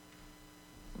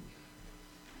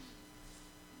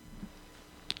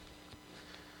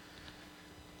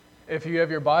If you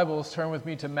have your Bibles, turn with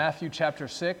me to Matthew chapter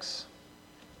 6.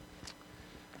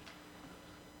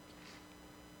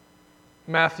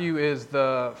 Matthew is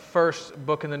the first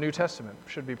book in the New Testament.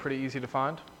 Should be pretty easy to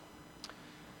find.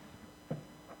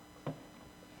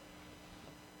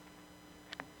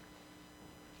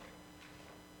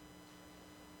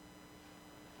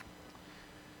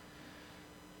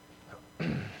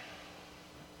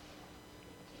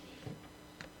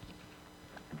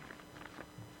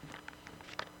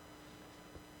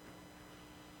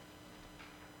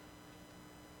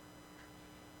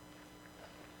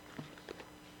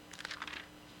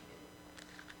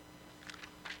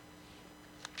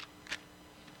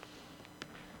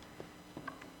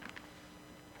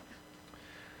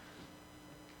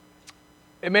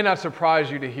 It may not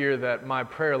surprise you to hear that my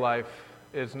prayer life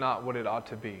is not what it ought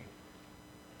to be.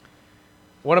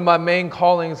 One of my main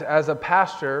callings as a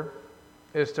pastor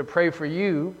is to pray for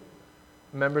you,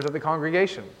 members of the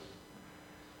congregation.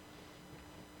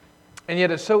 And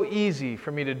yet it's so easy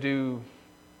for me to do,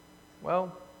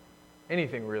 well,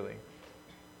 anything really,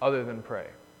 other than pray.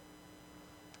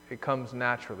 It comes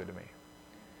naturally to me.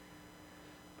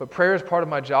 But prayer is part of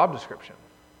my job description.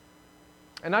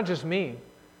 And not just me.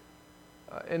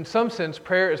 In some sense,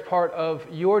 prayer is part of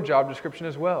your job description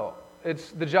as well.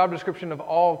 It's the job description of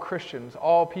all Christians,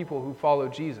 all people who follow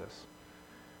Jesus.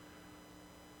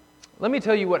 Let me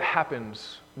tell you what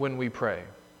happens when we pray.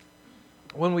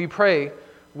 When we pray,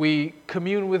 we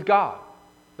commune with God.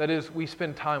 That is, we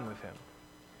spend time with Him.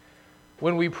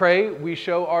 When we pray, we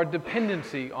show our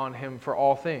dependency on Him for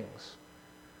all things.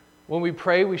 When we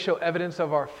pray, we show evidence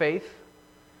of our faith,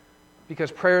 because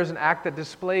prayer is an act that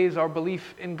displays our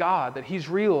belief in God, that He's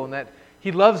real and that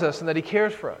He loves us and that He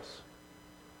cares for us.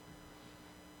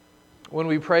 When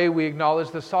we pray, we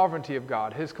acknowledge the sovereignty of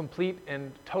God, His complete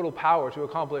and total power to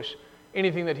accomplish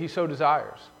anything that He so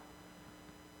desires.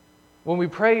 When we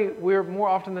pray, we're more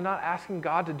often than not asking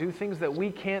God to do things that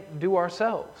we can't do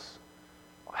ourselves.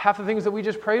 Half the things that we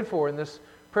just prayed for in this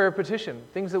prayer petition,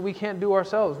 things that we can't do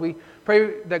ourselves. We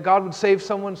pray that God would save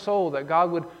someone's soul, that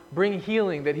God would bring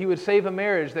healing, that He would save a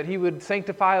marriage, that He would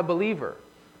sanctify a believer.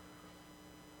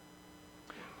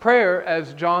 Prayer,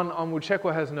 as John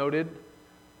Onwuchekwa has noted,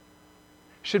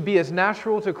 should be as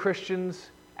natural to Christians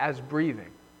as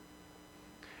breathing.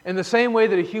 In the same way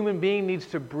that a human being needs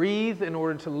to breathe in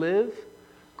order to live,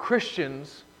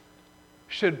 Christians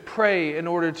should pray in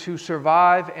order to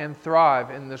survive and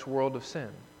thrive in this world of sin.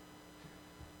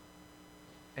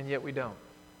 And yet we don't.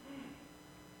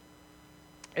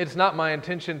 It's not my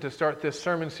intention to start this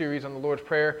sermon series on the Lord's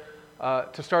Prayer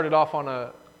to start it off on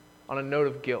a note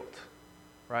of guilt,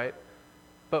 right?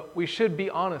 But we should be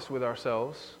honest with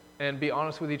ourselves and be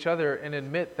honest with each other and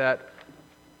admit that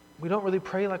we don't really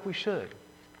pray like we should.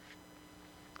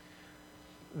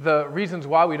 The reasons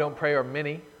why we don't pray are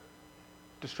many.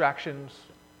 Distractions,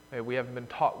 maybe we haven't been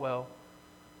taught well.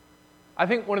 I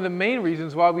think one of the main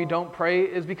reasons why we don't pray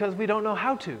is because we don't know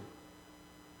how to.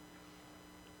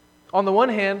 On the one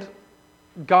hand,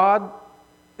 God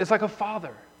is like a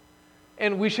father,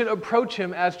 and we should approach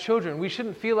Him as children. We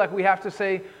shouldn't feel like we have to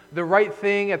say the right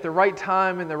thing at the right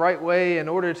time in the right way in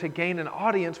order to gain an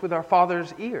audience with our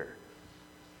Father's ear.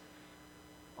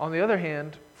 On the other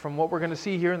hand, from what we're going to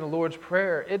see here in the Lord's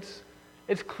Prayer,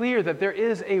 it's clear that there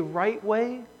is a right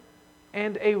way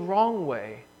and a wrong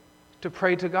way to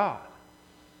pray to God.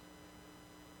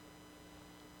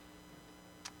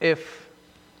 If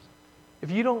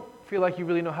you don't feel like you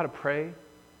really know how to pray,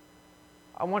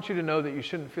 I want you to know that you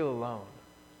shouldn't feel alone.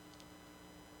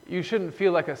 You shouldn't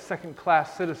feel like a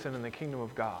second-class citizen in the kingdom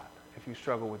of God if you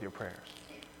struggle with your prayers.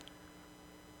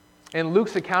 In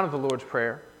Luke's account of the Lord's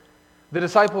Prayer, the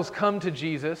disciples come to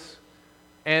Jesus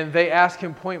and they ask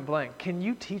Him point blank, "Can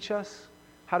you teach us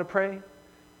how to pray?"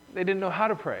 They didn't know how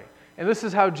to pray. And this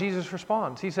is how Jesus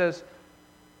responds. He says,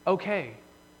 "Okay,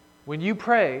 when you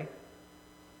pray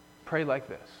like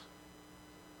this."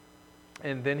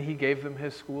 And then He gave them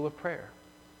His school of prayer.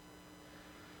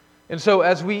 And so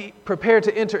as we prepare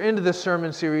to enter into this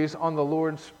sermon series on the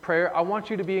Lord's Prayer, I want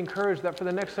you to be encouraged that for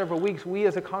the next several weeks, we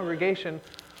as a congregation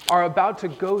are about to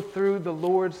go through the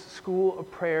Lord's school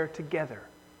of prayer together.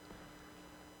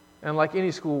 And like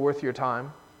any school worth your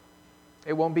time,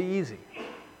 it won't be easy.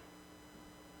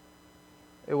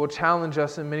 It will challenge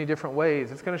us in many different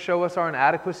ways. It's going to show us our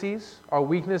inadequacies, our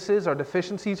weaknesses, our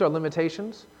deficiencies, our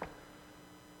limitations.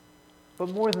 But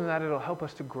more than that, it'll help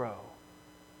us to grow.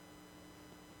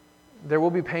 There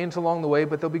will be pains along the way,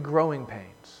 but there'll be growing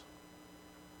pains.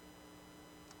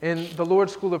 In the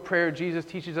Lord's School of Prayer, Jesus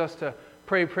teaches us to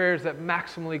pray prayers that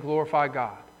maximally glorify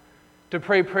God, to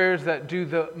pray prayers that do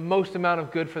the most amount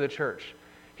of good for the church.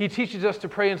 He teaches us to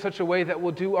pray in such a way that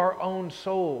will do our own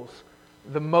souls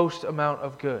the most amount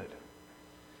of good.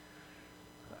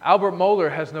 Albert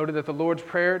Mohler has noted that the Lord's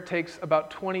Prayer takes about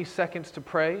 20 seconds to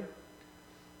pray,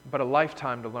 but a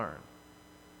lifetime to learn.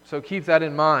 So keep that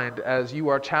in mind as you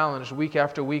are challenged week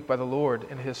after week by the Lord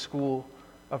in His school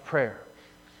of prayer.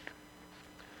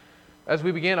 As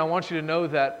we begin, I want you to know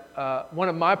that one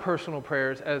of my personal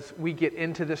prayers as we get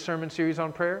into this sermon series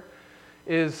on prayer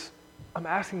is I'm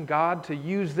asking God to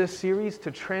use this series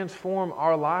to transform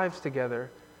our lives together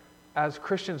as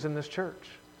Christians in this church.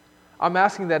 I'm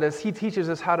asking that as He teaches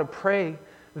us how to pray,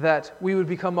 that we would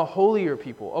become a holier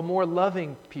people, a more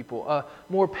loving people, a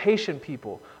more patient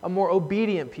people, a more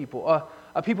obedient people,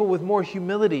 a people with more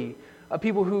humility, a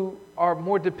people who are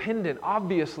more dependent,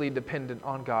 obviously dependent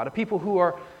on God, a people who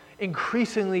are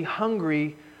increasingly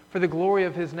hungry for the glory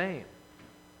of His name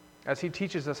as He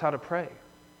teaches us how to pray.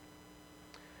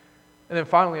 And then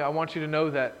finally, I want you to know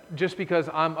that just because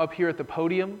I'm up here at the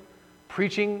podium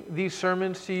preaching these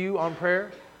sermons to you on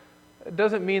prayer, it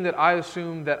doesn't mean that I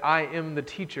assume that I am the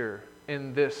teacher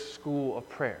in this school of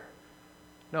prayer.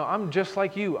 No, I'm just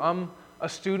like you. I'm a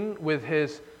student with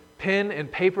his pen and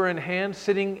paper in hand,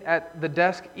 sitting at the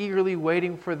desk eagerly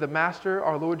waiting for the Master,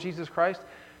 our Lord Jesus Christ,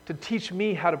 to teach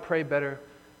me how to pray better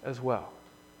as well.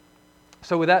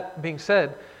 So with that being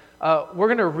said, we're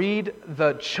going to read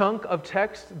the chunk of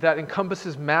text that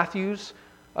encompasses Matthew's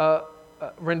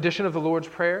rendition of the Lord's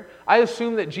Prayer. I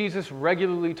assume that Jesus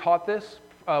regularly taught this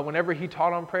whenever He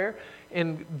taught on prayer.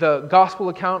 In the gospel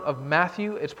account of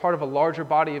Matthew, it's part of a larger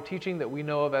body of teaching that we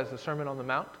know of as the Sermon on the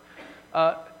Mount.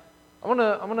 I'm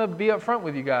gonna be up front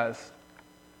with you guys.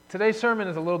 Today's sermon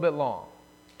is a little bit long.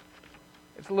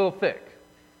 It's a little thick.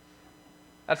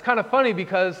 That's kind of funny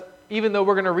because even though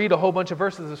we're going to read a whole bunch of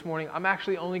verses this morning, I'm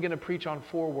actually only going to preach on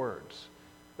 4 words.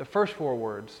 The first 4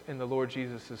 words in the Lord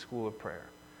Jesus' school of prayer.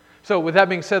 So with that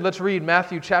being said, let's read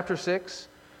Matthew chapter 6,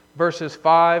 verses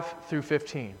 5 through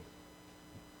 15.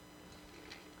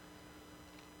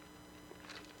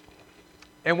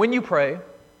 And when you pray,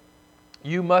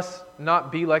 you must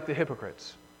not be like the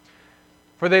hypocrites,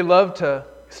 for they love to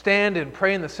stand and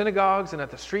pray in the synagogues and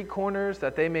at the street corners,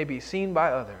 that they may be seen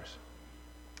by others.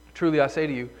 Truly I say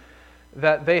to you,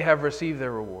 that they have received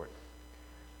their reward.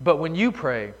 But when you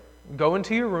pray, go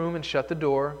into your room and shut the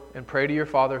door and pray to your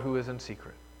Father who is in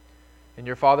secret. And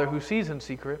your Father who sees in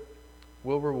secret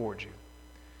will reward you.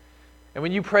 And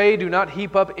when you pray, do not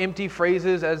heap up empty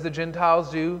phrases as the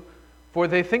Gentiles do, for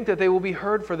they think that they will be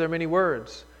heard for their many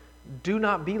words. Do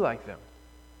not be like them,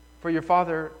 for your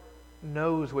Father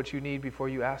knows what you need before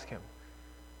you ask Him.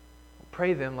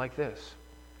 Pray then like this: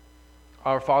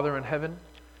 Our Father in heaven,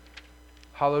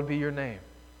 hallowed be your name.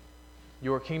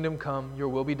 Your kingdom come, your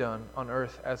will be done on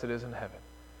earth as it is in heaven.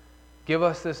 Give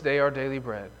us this day our daily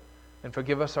bread, and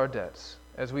forgive us our debts,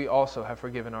 as we also have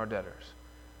forgiven our debtors.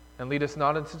 And lead us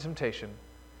not into temptation,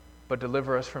 but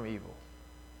deliver us from evil.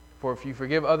 For if you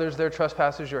forgive others their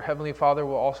trespasses, your heavenly Father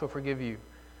will also forgive you.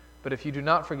 But if you do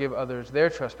not forgive others their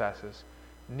trespasses,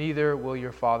 neither will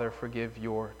your Father forgive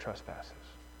your trespasses.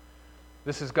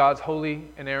 This is God's holy,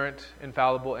 inerrant,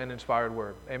 infallible, and inspired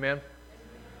word. Amen?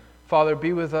 Father,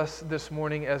 be with us this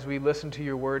morning as we listen to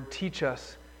your word. Teach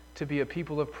us to be a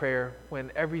people of prayer when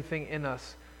everything in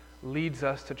us leads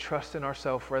us to trust in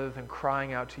ourselves rather than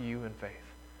crying out to you in faith.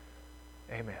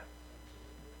 Amen.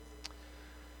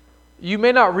 You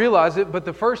may not realize it, but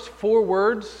the first 4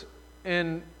 words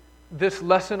in this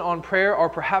lesson on prayer are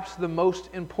perhaps the most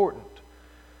important.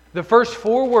 The first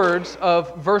 4 words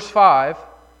of verse 5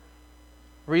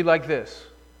 read like this: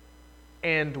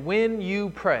 and when you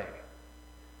pray.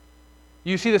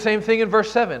 You see the same thing in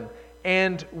verse 7.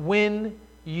 And when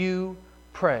you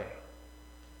pray.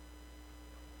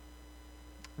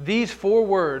 These 4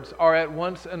 words are at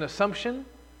once an assumption,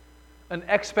 an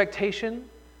expectation,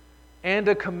 and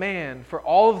a command for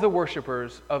all of the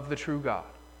worshipers of the true God.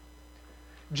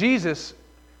 Jesus,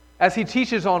 as He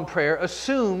teaches on prayer,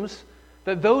 assumes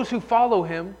that those who follow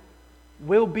Him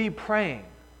will be praying.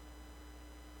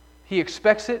 He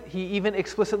expects it. He even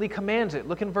explicitly commands it.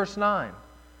 Look in verse 9.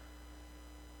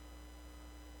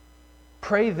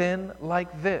 Pray then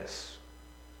like this.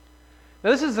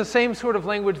 Now, this is the same sort of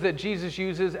language that Jesus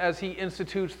uses as He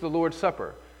institutes the Lord's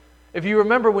Supper. If you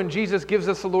remember when Jesus gives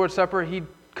us the Lord's Supper, He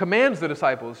commands the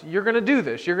disciples, you're going to do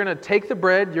this. You're going to take the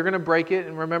bread, you're going to break it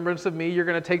in remembrance of me. You're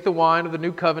going to take the wine of the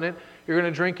new covenant, you're going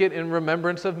to drink it in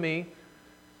remembrance of me.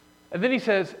 And then He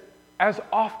says, as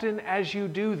often as you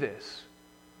do this,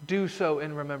 do so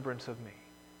in remembrance of me.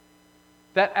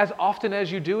 That as often as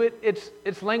you do it,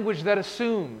 it's language that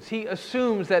assumes. He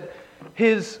assumes that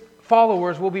His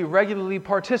followers will be regularly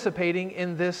participating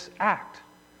in this act.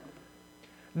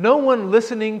 No one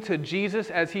listening to Jesus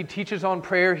as he teaches on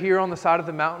prayer here on the side of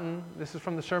the mountain, this is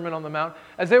from the Sermon on the Mount,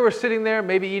 as they were sitting there,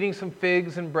 maybe eating some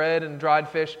figs and bread and dried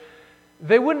fish,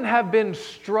 they wouldn't have been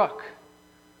struck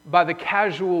by the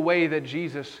casual way that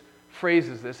Jesus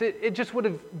phrases this. It just would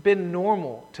have been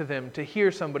normal to them to hear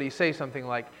somebody say something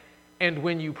like, "And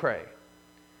when you pray."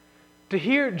 To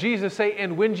hear Jesus say,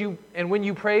 "And when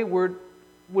you pray," would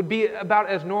be about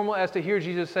as normal as to hear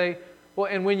Jesus say, "Well,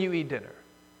 and when you eat dinner,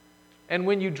 and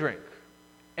when you drink,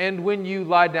 and when you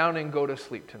lie down and go to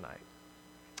sleep tonight."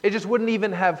 It just wouldn't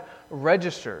even have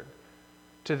registered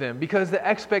to them because the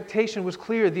expectation was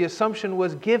clear. The assumption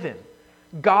was given.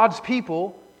 God's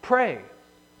people pray.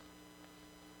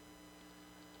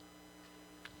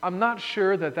 I'm not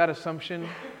sure that assumption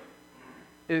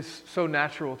is so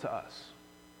natural to us.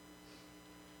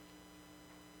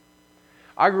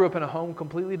 I grew up in a home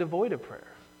completely devoid of prayer.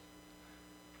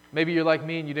 Maybe you're like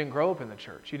me and you didn't grow up in the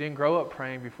church. You didn't grow up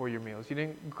praying before your meals. You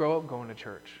didn't grow up going to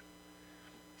church.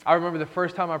 I remember the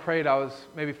first time I prayed, I was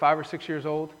maybe 5 or 6 years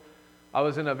old. I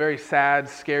was in a very sad,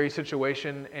 scary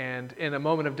situation, and in a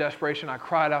moment of desperation, I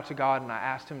cried out to God and I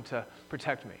asked Him to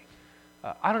protect me.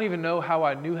 I don't even know how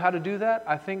I knew how to do that.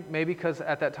 I think maybe because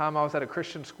at that time I was at a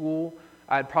Christian school.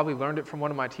 I had probably learned it from one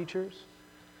of my teachers.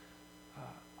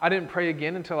 I didn't pray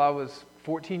again until I was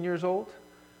 14 years old.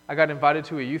 I got invited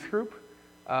to a youth group,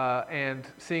 and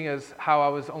seeing as how I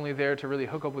was only there to really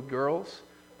hook up with girls,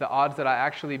 the odds that I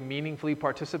actually meaningfully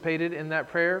participated in that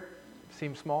prayer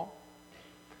seemed small.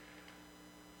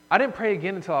 I didn't pray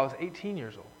again until I was 18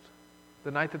 years old, the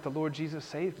night that the Lord Jesus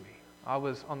saved me. I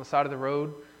was on the side of the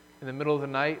road in the middle of the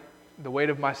night. The weight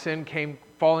of my sin came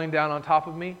falling down on top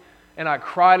of me, and I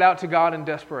cried out to God in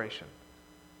desperation.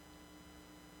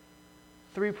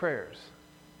 3 prayers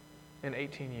in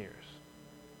 18 years.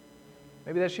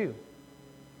 Maybe that's you.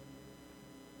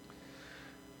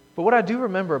 But what I do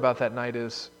remember about that night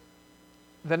is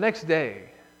the next day,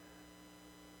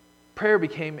 prayer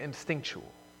became instinctual.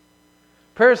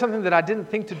 Prayer is something that I didn't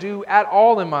think to do at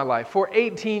all in my life for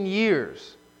 18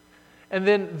 years. And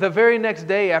then the very next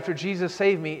day after Jesus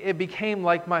saved me, it became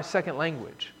like my second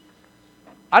language.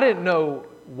 I didn't know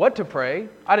what to pray.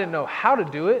 I didn't know how to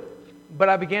do it. But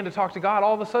I began to talk to God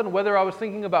all of a sudden, whether I was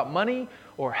thinking about money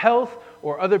or health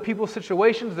or other people's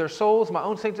situations, their souls, my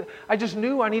own saints. I just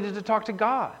knew I needed to talk to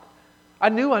God. I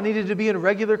knew I needed to be in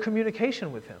regular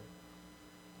communication with Him.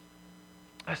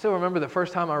 I still remember the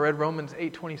first time I read Romans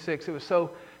 8:26. It was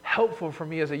so helpful for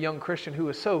me as a young Christian who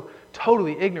was so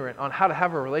totally ignorant on how to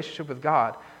have a relationship with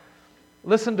God.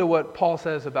 Listen to what Paul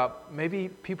says about maybe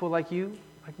people like you,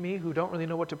 like me, who don't really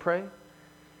know what to pray.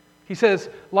 He says,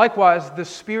 "Likewise, the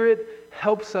Spirit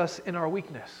helps us in our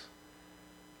weakness.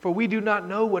 For we do not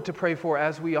know what to pray for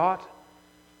as we ought,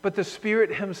 but the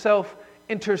Spirit Himself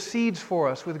intercedes for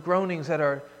us with groanings that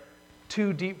are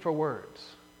too deep for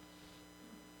words."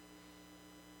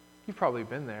 You've probably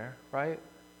been there, right?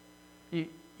 You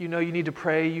know you need to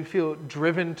pray, you feel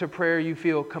driven to prayer, you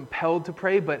feel compelled to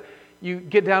pray, but you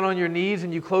get down on your knees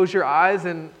and you close your eyes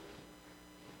and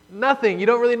nothing. You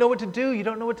don't really know what to do. You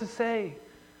don't know what to say.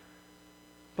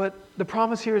 But the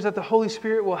promise here is that the Holy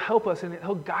Spirit will help us and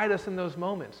He'll guide us in those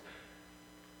moments.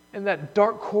 In that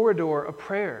dark corridor of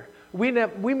prayer, we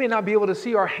may not be able to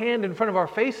see our hand in front of our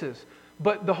faces,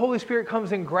 but the Holy Spirit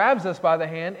comes and grabs us by the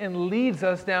hand and leads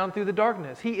us down through the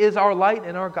darkness. He is our light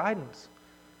and our guidance.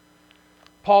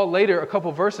 Paul later, a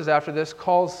couple verses after this,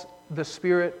 calls the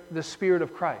Spirit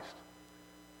of Christ.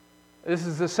 This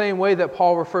is the same way that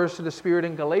Paul refers to the Spirit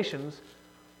in Galatians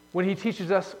when he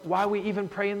teaches us why we even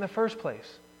pray in the first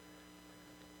place.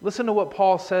 Listen to what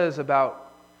Paul says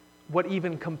about what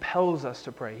even compels us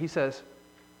to pray. He says,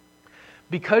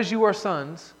 "Because you are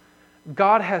sons,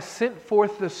 God has sent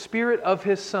forth the Spirit of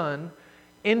His Son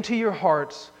into your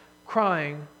hearts,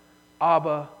 crying,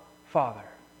 'Abba, Father.'"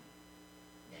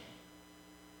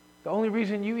 The only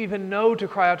reason you even know to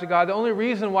cry out to God, the only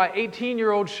reason why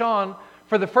 18-year-old Sean,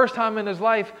 for the first time in his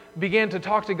life, began to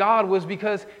talk to God was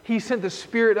because he sent the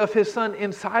Spirit of His Son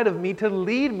inside of me to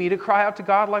lead me to cry out to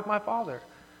God like my Father.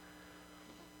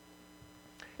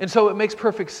 And so it makes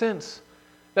perfect sense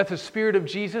that the Spirit of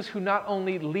Jesus, who not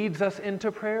only leads us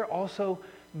into prayer, also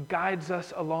guides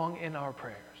us along in our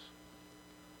prayers.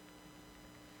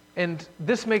 And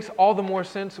this makes all the more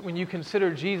sense when you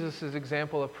consider Jesus'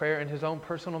 example of prayer in His own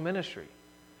personal ministry.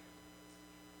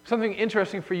 Something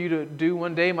interesting for you to do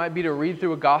one day might be to read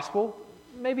through a gospel.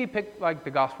 Maybe pick like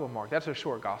the Gospel of Mark. That's a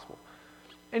short gospel.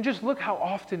 And just look how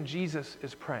often Jesus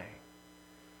is praying.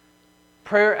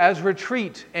 Prayer as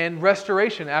retreat and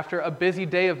restoration after a busy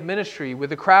day of ministry with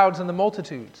the crowds and the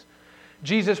multitudes.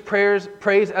 Jesus prays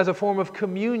as a form of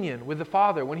communion with the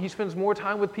Father. When he spends more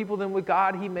time with people than with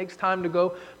God, he makes time to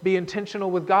go be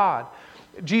intentional with God.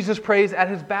 Jesus prays at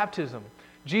his baptism.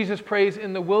 Jesus prays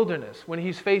in the wilderness when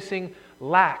he's facing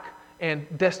lack and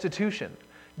destitution.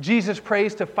 Jesus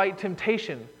prays to fight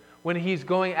temptation when he's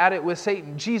going at it with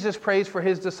Satan. Jesus prays for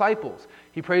his disciples.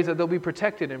 He prays that they'll be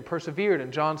protected and persevered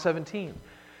in John 17.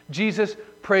 Jesus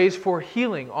prays for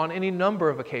healing on any number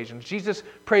of occasions. Jesus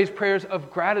prays prayers of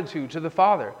gratitude to the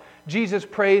Father. Jesus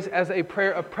prays as a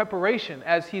prayer of preparation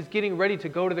as he's getting ready to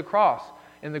go to the cross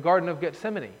in the Garden of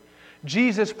Gethsemane.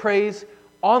 Jesus prays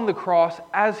on the cross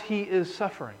as he is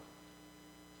suffering.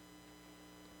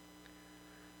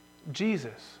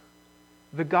 Jesus,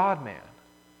 the God-man,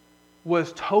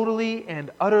 was totally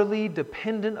and utterly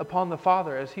dependent upon the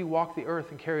Father as he walked the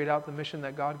earth and carried out the mission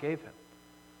that God gave him.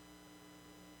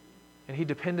 And he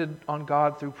depended on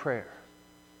God through prayer.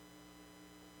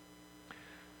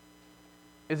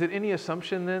 Is it any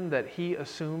assumption then that he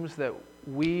assumes that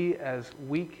we as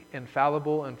weak and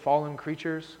fallible and fallen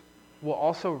creatures will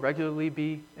also regularly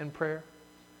be in prayer?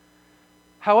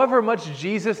 However much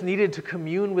Jesus needed to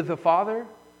commune with the Father,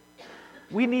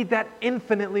 we need that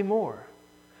infinitely more.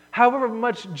 However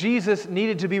much Jesus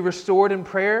needed to be restored in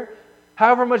prayer,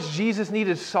 however much Jesus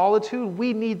needed solitude,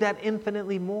 we need that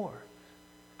infinitely more.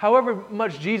 However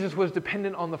much Jesus was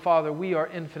dependent on the Father, we are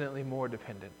infinitely more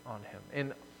dependent on him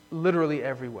in literally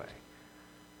every way.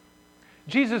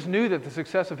 Jesus knew that the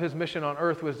success of his mission on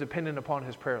earth was dependent upon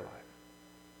his prayer life.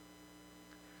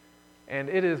 And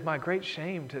it is my great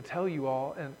shame to tell you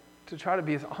all and to try to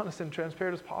be as honest and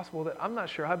transparent as possible that I'm not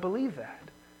sure I believe that.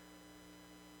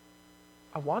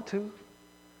 I want to.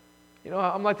 You know,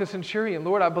 I'm like the centurion.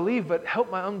 Lord, I believe, but help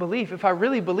my unbelief. If I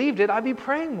really believed it, I'd be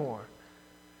praying more.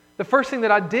 The first thing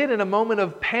that I did in a moment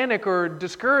of panic or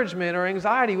discouragement or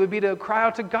anxiety would be to cry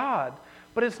out to God.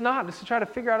 But it's not. It's to try to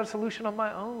figure out a solution on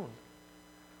my own.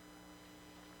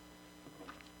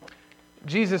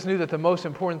 Jesus knew that the most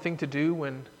important thing to do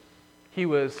when he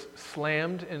was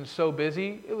slammed and so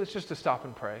busy, it was just to stop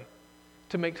and pray,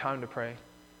 to make time to pray.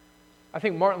 I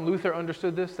think Martin Luther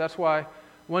understood this. That's why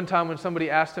one time when somebody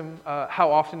asked him how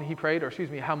often he prayed, or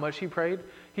how much he prayed,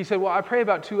 he said, well, I pray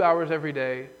about 2 hours every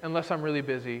day unless I'm really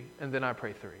busy, and then I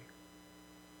pray 3.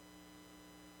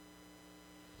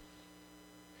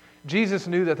 Jesus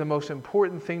knew that the most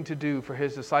important thing to do for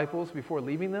his disciples before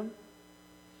leaving them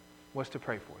was to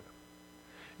pray for them.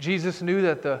 Jesus knew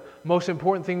that the most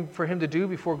important thing for him to do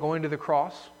before going to the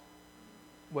cross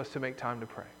was to make time to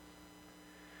pray.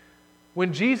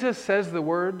 When Jesus says the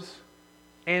words,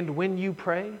 "and when you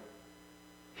pray,"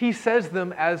 he says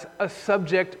them as a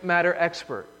subject matter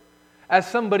expert, as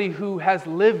somebody who has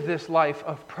lived this life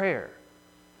of prayer.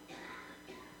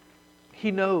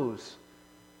 He knows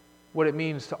what it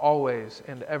means to always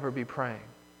and ever be praying.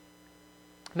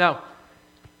 Now,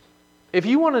 if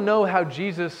you want to know how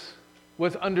Jesus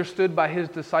was understood by his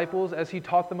disciples as he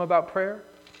taught them about prayer,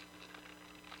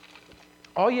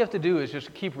 all you have to do is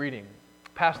just keep reading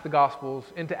past the Gospels,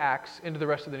 into Acts, into the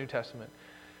rest of the New Testament.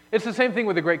 It's the same thing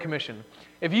with the Great Commission.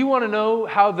 If you want to know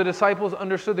how the disciples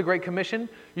understood the Great Commission,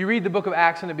 you read the book of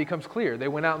Acts and it becomes clear. They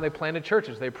went out and they planted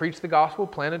churches. They preached the gospel,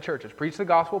 planted churches. Preached the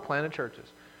gospel, planted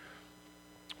churches.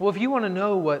 Well, if you want to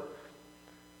know what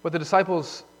the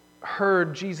disciples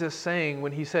heard Jesus saying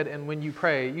when he said, "and when you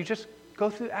pray," you just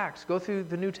go through Acts, go through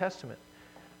the New Testament.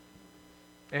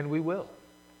 And we will.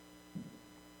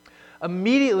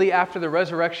 Immediately after the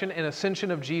resurrection and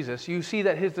ascension of Jesus, you see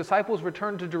that his disciples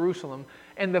return to Jerusalem,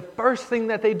 and the first thing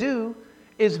that they do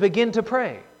is begin to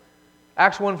pray.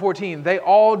 Acts 1:14, they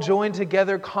all joined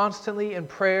together constantly in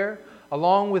prayer,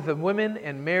 along with the women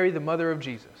and Mary, the mother of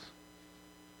Jesus.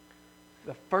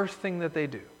 The first thing that they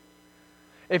do.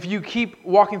 If you keep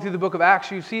walking through the book of Acts,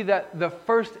 you see that the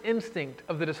first instinct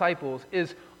of the disciples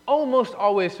is almost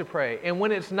always to pray. And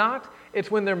when it's not, it's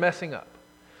when they're messing up.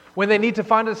 When they need to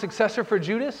find a successor for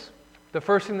Judas, the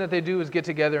first thing that they do is get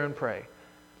together and pray.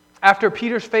 After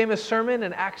Peter's famous sermon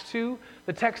in Acts 2,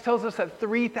 the text tells us that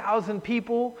 3,000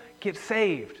 people get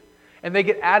saved. And they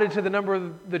get added to the number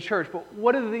of the church. But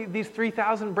what do these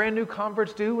 3,000 brand new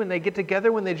converts do when they get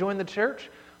together, when they join the church?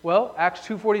 Well, Acts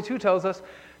 2:42 tells us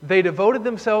they devoted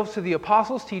themselves to the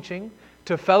apostles' teaching,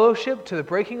 to fellowship, to the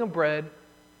breaking of bread,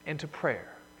 and to prayer.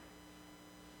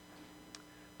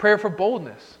 Prayer for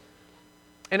boldness.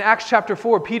 In Acts chapter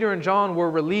 4, Peter and John were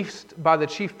released by the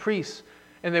chief priests,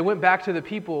 and they went back to the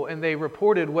people and they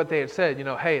reported what they had said.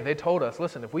 Hey, they told us,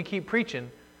 listen, if we keep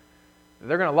preaching,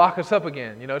 they're going to lock us up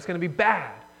again. It's going to be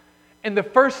bad. And the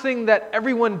first thing that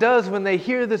everyone does when they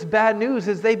hear this bad news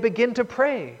is they begin to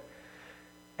pray.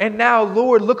 And now,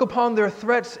 Lord, look upon their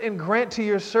threats and grant to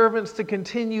your servants to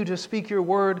continue to speak your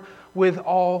word with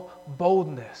all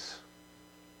boldness.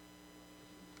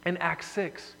 In Acts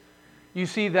 6, you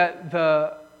see that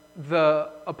the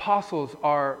apostles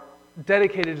are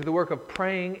dedicated to the work of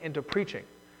praying and to preaching.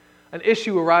 An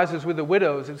issue arises with the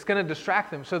widows. It's going to distract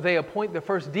them, so they appoint the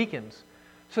first deacons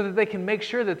so that they can make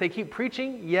sure that they keep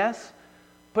preaching, yes,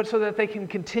 but so that they can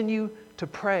continue to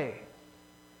pray.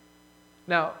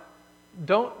 Now,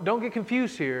 don't get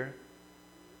confused here.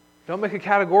 Don't make a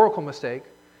categorical mistake.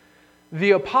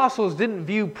 The apostles didn't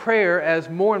view prayer as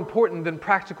more important than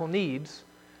practical needs.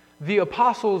 The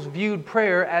apostles viewed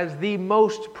prayer as the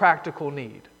most practical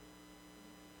need.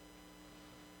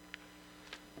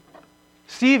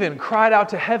 Stephen cried out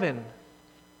to heaven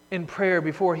in prayer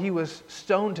before he was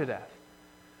stoned to death.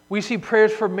 We see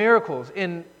prayers for miracles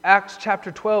in Acts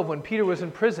chapter 12 when Peter was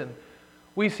in prison.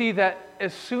 We see that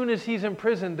as soon as he's in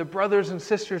prison, the brothers and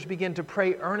sisters begin to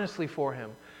pray earnestly for him.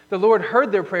 The Lord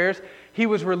heard their prayers. He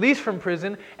was released from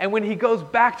prison. And when he goes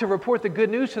back to report the good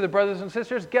news to the brothers and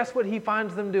sisters, guess what he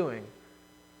finds them doing?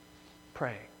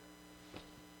 Praying.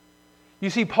 You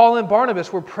see, Paul and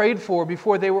Barnabas were prayed for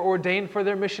before they were ordained for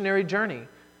their missionary journey.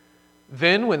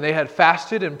 Then, when they had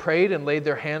fasted and prayed and laid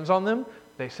their hands on them,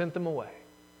 they sent them away.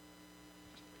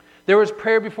 There was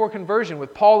prayer before conversion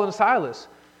with Paul and Silas.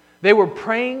 They were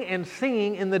praying and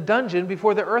singing in the dungeon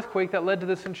before the earthquake that led to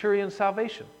the centurion's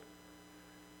salvation.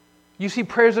 You see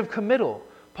prayers of committal.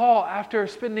 Paul, after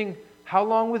spending how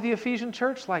long with the Ephesian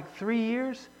church? Like 3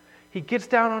 years. He gets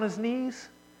down on his knees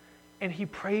and he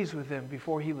prays with them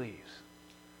before he leaves.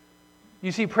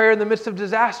 You see prayer in the midst of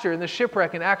disaster in the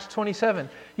shipwreck in Acts 27.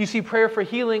 You see prayer for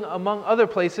healing among other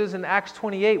places in Acts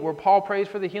 28 where Paul prays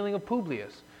for the healing of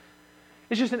Publius.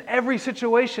 It's just in every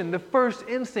situation, the first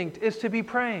instinct is to be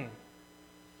praying.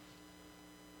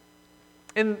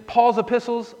 In Paul's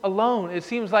epistles alone, it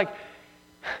seems like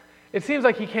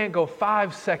he can't go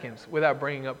 5 seconds without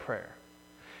bringing up prayer.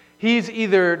 He's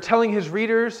either telling his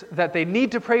readers that they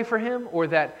need to pray for him, or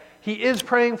that he is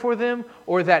praying for them,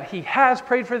 or that he has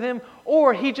prayed for them,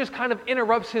 or he just kind of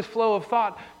interrupts his flow of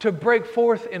thought to break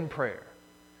forth in prayer.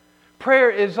 Prayer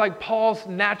is like Paul's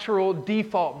natural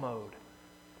default mode.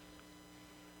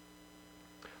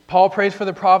 Paul prays for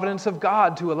the providence of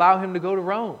God to allow him to go to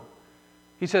Rome.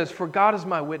 He says, "For God is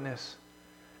my witness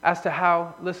as to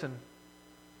how," listen,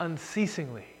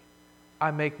 "unceasingly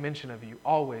I make mention of you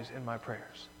always in my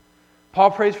prayers."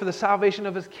 Paul prays for the salvation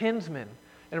of his kinsmen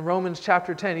in Romans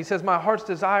chapter 10. He says, "My heart's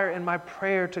desire and my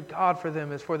prayer to God for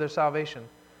them is for their salvation."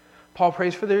 Paul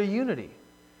prays for their unity.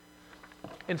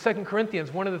 In 2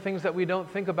 Corinthians, one of the things that we don't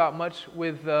think about much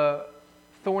with the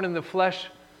thorn in the flesh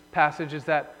passage is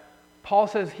that Paul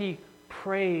says he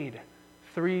prayed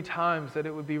 3 times that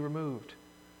it would be removed.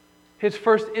 His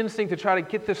first instinct to try to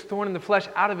get this thorn in the flesh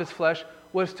out of his flesh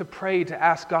was to pray, to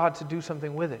ask God to do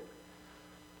something with it.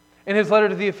 In his letter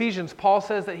to the Ephesians, Paul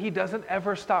says that he doesn't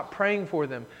ever stop praying for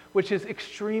them, which is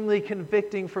extremely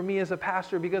convicting for me as a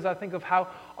pastor because I think of how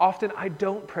often I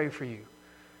don't pray for you.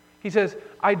 He says,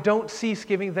 "I don't cease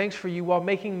giving thanks for you while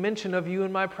making mention of you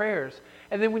in my prayers."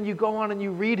 And then when you go on and you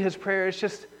read his prayer, it's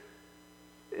just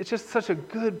such a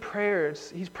good prayer.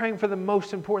 He's praying for the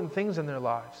most important things in their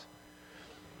lives.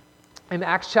 In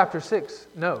Ephesians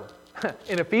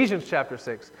chapter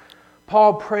 6,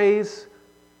 Paul prays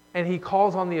and he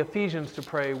calls on the Ephesians to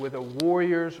pray with a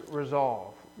warrior's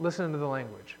resolve. Listen to the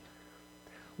language.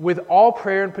 "With all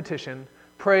prayer and petition,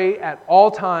 pray at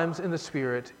all times in the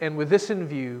Spirit, and with this in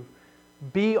view,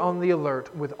 be on the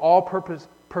alert with all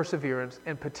perseverance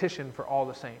and petition for all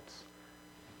the saints."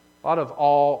 A lot of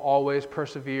all, always,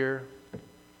 persevere.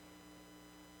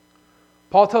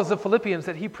 Paul tells the Philippians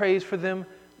that he prays for them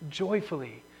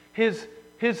joyfully. His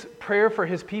prayer for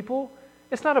his people,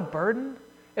 it's not a burden.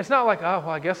 It's not like, "Oh, well,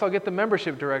 I guess I'll get the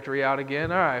membership directory out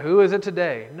again. All right, who is it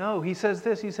today?" No, he says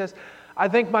this. He says, "I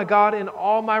thank my God in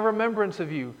all my remembrance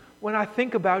of you. When I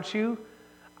think about you,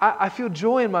 I feel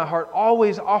joy in my heart,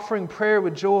 always offering prayer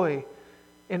with joy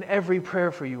in every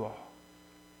prayer for you all."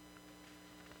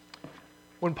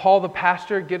 When Paul the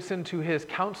pastor gets into his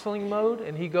counseling mode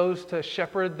and he goes to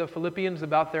shepherd the Philippians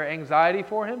about their anxiety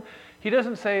for him, he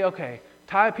doesn't say, "Okay,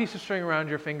 tie a piece of string around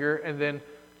your finger and then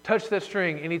touch that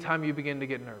string anytime you begin to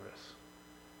get nervous."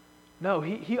 No,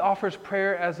 he offers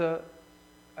prayer as a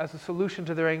solution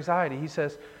to their anxiety. He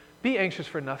says, "Be anxious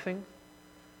for nothing,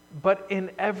 but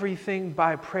in everything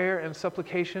by prayer and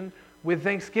supplication with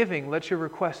thanksgiving, let your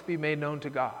requests be made known to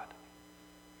God."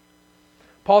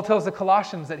 Paul tells the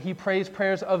Colossians that he prays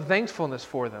prayers of thankfulness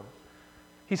for them.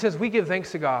 He says, "We give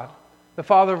thanks to God, the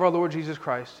Father of our Lord Jesus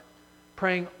Christ,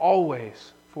 praying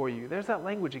always for you. There's that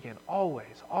language again.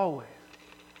 Always, always.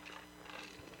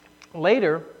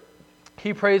 Later,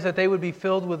 he prays that they would be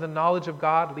filled with the knowledge of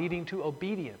God, leading to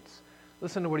obedience.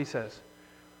 Listen to what he says.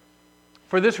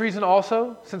 For this reason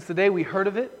also, since the day we heard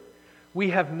of it, we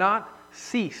have not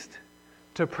ceased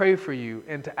to pray for you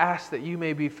and to ask that you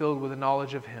may be filled with the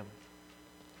knowledge of Him.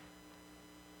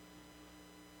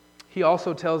 He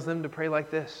also tells them to pray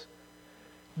like this.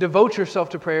 Devote yourself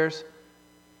to prayers,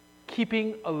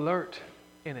 keeping alert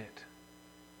in it.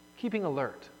 Keeping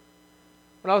alert.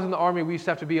 When I was in the Army, we used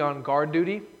to have to be on guard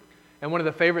duty. And one of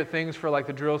the favorite things for like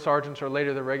the drill sergeants or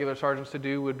later the regular sergeants to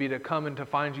do would be to come and to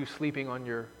find you sleeping on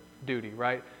your duty,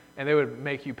 right? And they would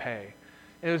make you pay.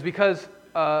 And it was because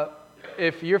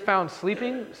if you're found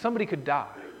sleeping, somebody could die.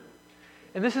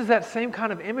 And this is that same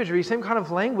kind of imagery, same kind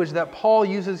of language that Paul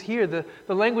uses here, the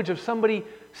language of somebody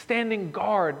standing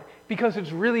guard, because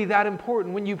it's really that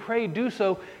important. When you pray, do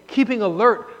so keeping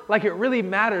alert, like it really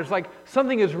matters, like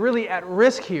something is really at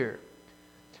risk here,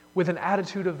 with an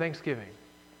attitude of thanksgiving.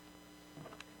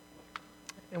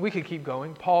 And we could keep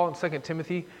going. Paul in 2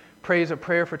 Timothy prays a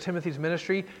prayer for Timothy's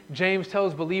ministry. James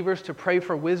tells believers to pray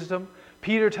for wisdom.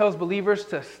 Peter tells believers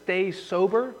to stay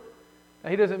sober. Now,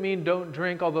 he doesn't mean don't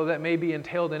drink, although that may be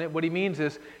entailed in it. What he means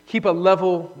is keep a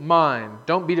level mind.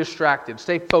 Don't be distracted.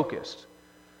 Stay focused.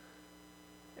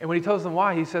 And when he tells them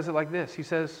why, he says it like this. He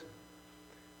says,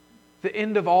 the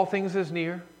end of all things is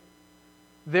near.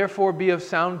 Therefore be of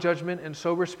sound judgment and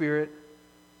sober spirit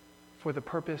for the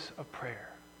purpose of prayer.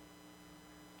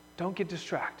 Don't get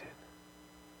distracted.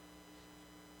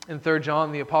 In 3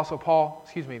 John, the Apostle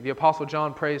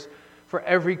John prays for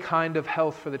every kind of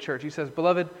health for the church. He says,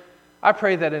 Beloved, I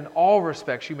pray that in all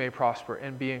respects you may prosper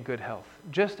and be in good health,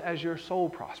 just as your soul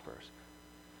prospers.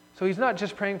 So he's not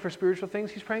just praying for spiritual things,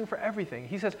 he's praying for everything.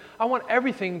 He says, I want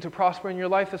everything to prosper in your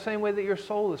life the same way that your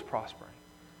soul is prospering.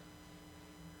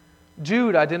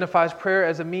 Jude identifies prayer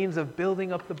as a means of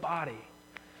building up the body.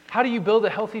 How do you build a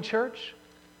healthy church?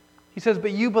 He says,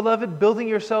 but you, beloved, building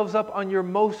yourselves up on your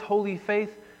most holy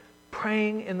faith,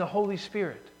 praying in the Holy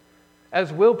Spirit.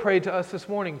 As Will prayed to us this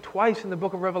morning, twice in the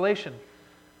book of Revelation,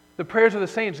 the prayers of the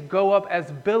saints go up as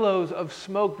billows of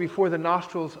smoke before the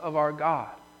nostrils of our God.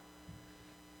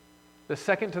 The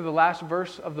second to the last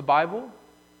verse of the Bible,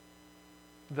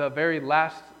 the very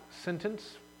last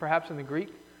sentence, perhaps in the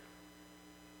Greek,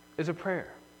 is a prayer.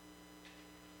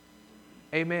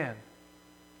 Amen.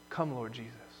 Come, Lord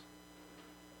Jesus.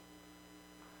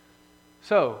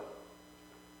 So,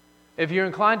 if you're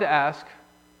inclined to ask,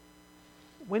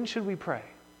 when should we pray?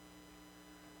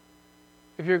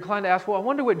 If you're inclined to ask, well, I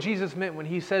wonder what Jesus meant when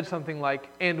he said something like,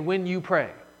 and when you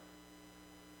pray.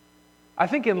 I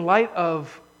think in light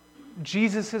of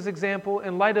Jesus' example,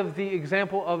 in light of the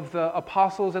example of the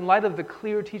apostles, in light of the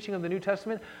clear teaching of the New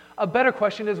Testament, a better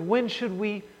question is, when should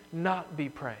we not be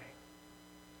praying?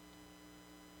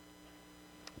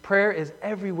 Prayer is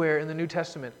everywhere in the New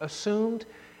Testament, assumed,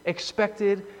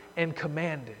 expected, and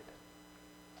commanded.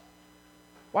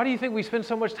 Why do you think we spend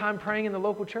so much time praying in the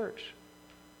local church?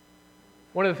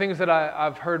 One of the things that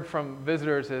I've heard from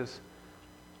visitors is,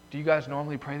 do you guys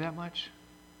normally pray that much?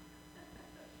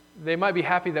 They might be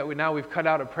happy that we've cut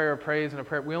out a prayer of praise and a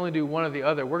prayer. We only do one or the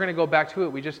other. We're going to go back to it.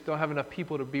 We just don't have enough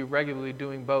people to be regularly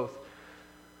doing both.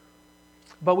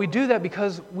 But we do that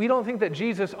because we don't think that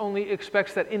Jesus only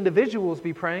expects that individuals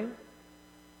be praying.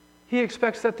 He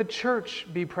expects that the church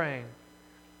be praying.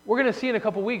 We're going to see in a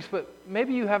couple weeks, but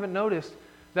maybe you haven't noticed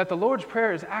that the Lord's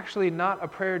Prayer is actually not a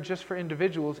prayer just for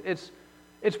individuals.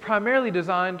 It's primarily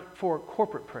designed for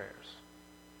corporate prayers.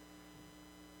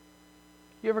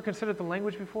 You ever considered the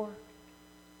language before?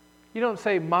 You don't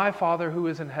say, my Father who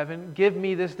is in heaven, give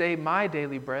me this day my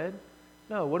daily bread.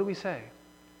 No, what do we say?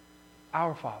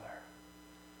 Our Father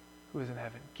who is in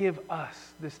heaven, give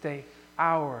us this day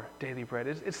our daily bread.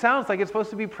 It sounds like it's supposed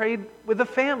to be prayed with the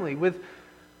family, with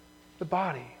the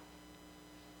body.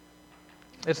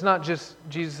 It's not just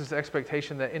Jesus'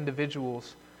 expectation that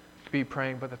individuals be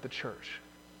praying, but that the church.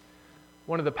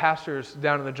 One of the pastors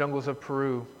down in the jungles of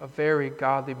Peru, a very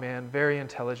godly man, very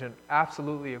intelligent,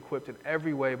 absolutely equipped in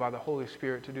every way by the Holy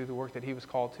Spirit to do the work that he was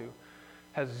called to,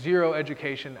 has zero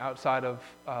education outside of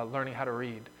learning how to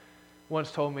read,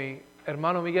 once told me,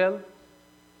 Hermano Miguel,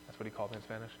 that's what he called me in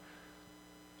Spanish,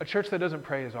 a church that doesn't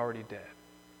pray is already dead.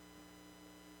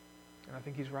 And I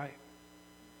think he's right.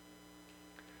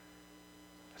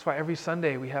 That's why every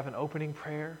Sunday we have an opening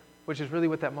prayer, which is really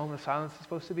what that moment of silence is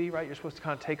supposed to be, right? You're supposed to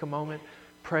kind of take a moment,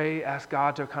 pray, ask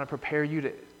God to kind of prepare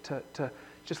you to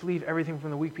just leave everything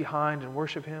from the week behind and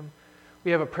worship Him.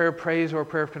 We have a prayer of praise or a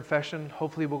prayer of confession.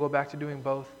 Hopefully we'll go back to doing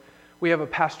both. We have a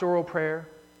pastoral prayer.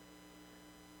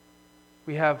 We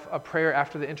We have a prayer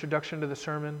after the introduction to the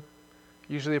sermon,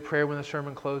 usually a prayer when the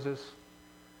sermon closes.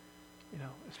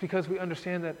 It's because we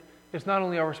understand that it's not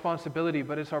only our responsibility,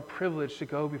 but it's our privilege to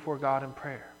go before God in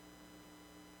prayer.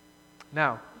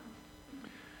 Now,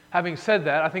 having said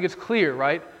that, I think it's clear,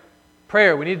 right?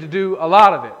 Prayer, we need to do a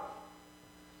lot of it.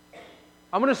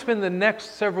 I'm going to spend the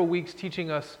next several weeks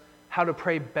teaching us how to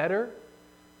pray better.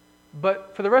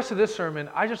 But for the rest of this sermon,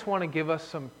 I just want to give us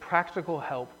some practical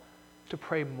help to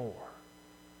pray more.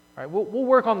 All right, we'll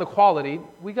work on the quality.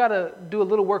 We got to do a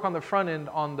little work on the front end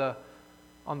on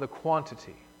the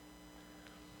quantity.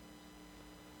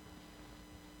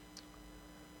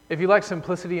 If you like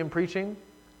simplicity in preaching,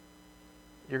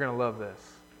 you're going to love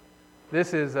this.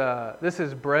 This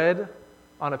is bread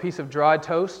on a piece of dry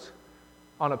toast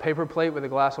on a paper plate with a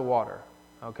glass of water.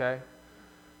 Okay?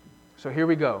 So here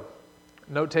we go.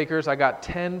 Note takers, I got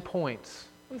 10 points.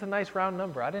 That's a nice round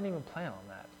number. I didn't even plan on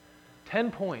that.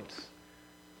 10 points.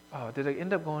 Oh, did it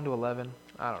end up going to 11?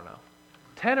 I don't know.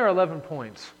 10 or 11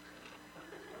 points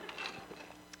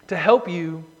to help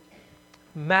you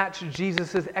match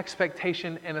Jesus'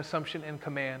 expectation and assumption and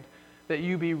command that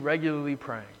you be regularly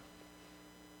praying.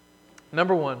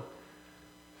 Number 1,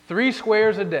 3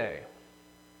 squares a day.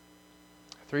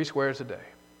 3 squares a day.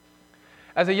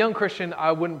 As a young Christian,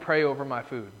 I wouldn't pray over my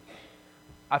food.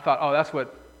 I thought, oh, that's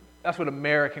what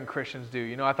American Christians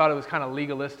do. I thought it was kind of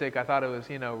legalistic. I thought it was,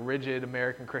 rigid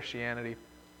American Christianity.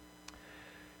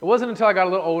 It wasn't until I got a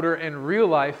little older and real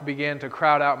life began to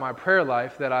crowd out my prayer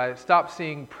life that I stopped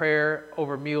seeing prayer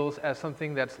over meals as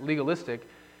something that's legalistic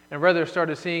and rather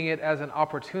started seeing it as an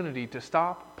opportunity to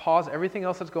stop, pause everything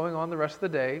else that's going on the rest of the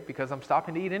day because I'm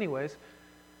stopping to eat anyways,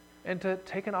 and to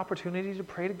take an opportunity to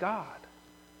pray to God.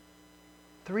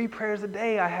 3 prayers a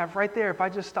day I have right there if I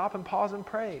just stop and pause and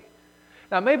pray.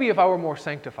 Now, maybe if I were more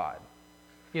sanctified,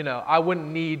 I wouldn't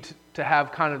need to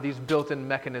have kind of these built-in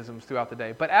mechanisms throughout the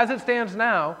day. But as it stands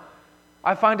now,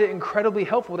 I find it incredibly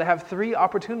helpful to have 3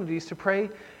 opportunities to pray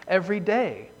every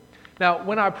day. Now,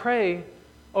 when I pray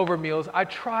over meals, I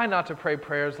try not to pray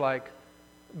prayers like,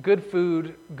 good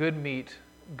food, good meat,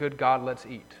 good God, let's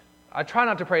eat. I try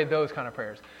not to pray those kind of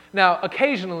prayers. Now,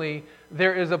 occasionally,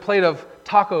 there is a plate of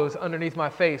tacos underneath my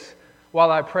face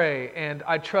while I pray, and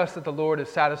I trust that the Lord is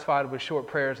satisfied with short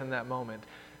prayers in that moment.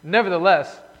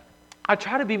 Nevertheless, I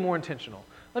try to be more intentional.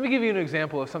 Let me give you an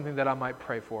example of something that I might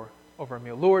pray for over a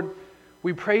meal. Lord,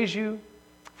 we praise you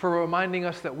for reminding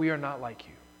us that we are not like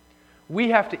you. We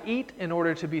have to eat in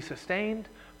order to be sustained,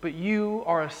 but you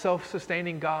are a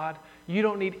self-sustaining God. You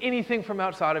don't need anything from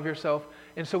outside of yourself,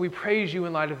 and so we praise you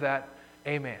in light of that.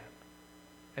 Amen.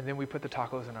 And then we put the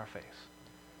tacos in our face.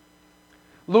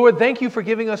 Lord, thank you for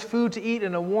giving us food to eat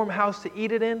and a warm house to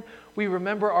eat it in. We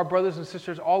remember our brothers and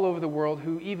sisters all over the world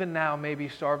who even now may be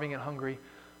starving and hungry.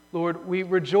 Lord, we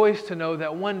rejoice to know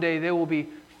that one day they will be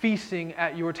feasting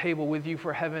at your table with you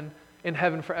in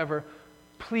heaven forever.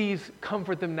 Please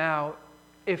comfort them now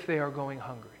if they are going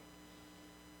hungry.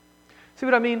 See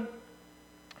what I mean?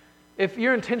 If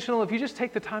you're intentional, if you just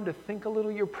take the time to think a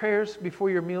little, your prayers before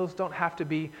your meals don't have to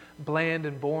be bland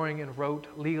and boring and rote,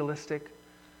 legalistic.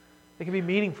 They can be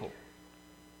meaningful.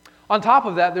 On top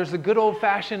of that, there's the good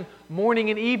old-fashioned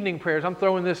morning and evening prayers. I'm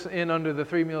throwing this in under the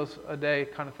 3 meals a day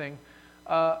kind of thing.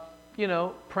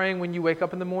 Praying when you wake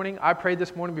up in the morning. I prayed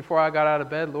this morning before I got out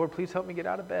of bed, Lord, please help me get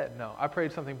out of bed. No, I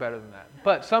prayed something better than that.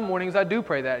 But some mornings I do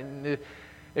pray that. And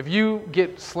if you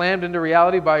get slammed into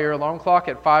reality by your alarm clock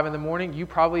at 5 in the morning, you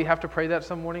probably have to pray that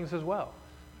some mornings as well.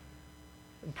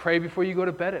 And pray before you go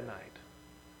to bed at night.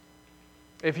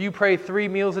 If you pray 3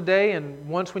 meals a day and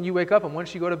once when you wake up and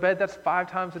once you go to bed, that's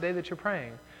 5 times a day that you're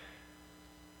praying.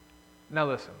 Now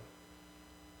listen.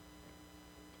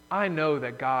 I know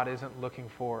that God isn't looking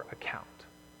for a count.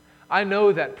 I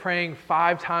know that praying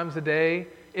 5 times a day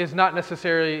is not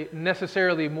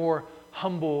necessarily more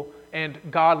humble and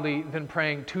godly than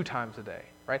praying 2 times a day,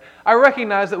 right? I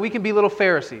recognize that we can be little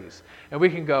Pharisees and we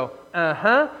can go,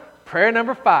 prayer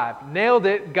number 5, nailed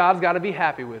it, God's got to be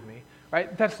happy with me,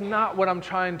 right? That's not what I'm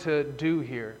trying to do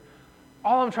here.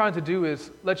 All I'm trying to do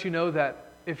is let you know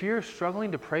that if you're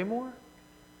struggling to pray more,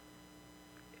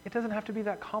 it doesn't have to be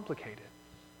that complicated,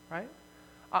 right?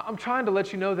 I'm trying to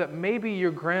let you know that maybe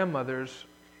your grandmother's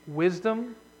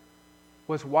wisdom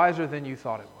was wiser than you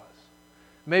thought it was.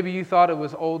 Maybe you thought it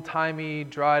was old-timey,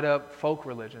 dried-up folk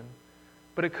religion,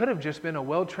 but it could have just been a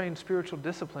well-trained spiritual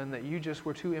discipline that you just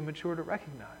were too immature to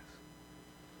recognize.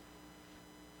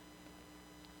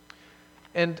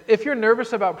 And if you're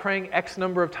nervous about praying X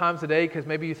number of times a day because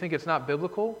maybe you think it's not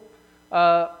biblical,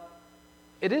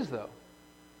 it is though.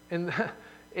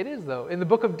 It is though. In the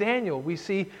book of Daniel, we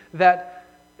see that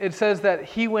it says that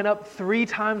he went up 3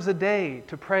 times a day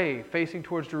to pray, facing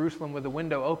towards Jerusalem with the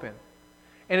window open.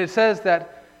 And it says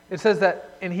that,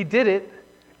 and he did it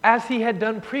as he had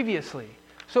done previously.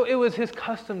 So it was his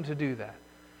custom to do that.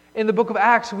 In the book of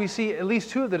Acts, we see at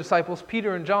least 2 of the disciples,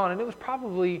 Peter and John, and it was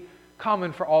probably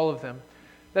common for all of them,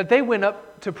 that they went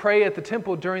up to pray at the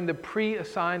temple during the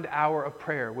pre-assigned hour of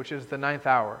prayer, which is the 9th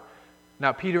hour.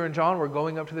 Now, Peter and John were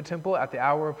going up to the temple at the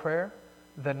hour of prayer,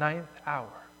 the 9th hour.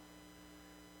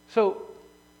 So,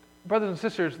 brothers and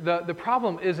sisters, the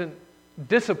problem isn't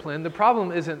discipline. The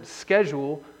problem isn't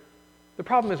schedule. The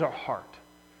problem is our heart.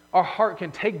 Our heart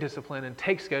can take discipline and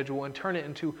take schedule and turn it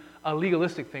into a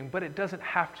legalistic thing, but it doesn't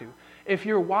have to. If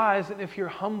you're wise and if you're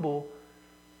humble,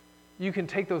 you can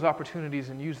take those opportunities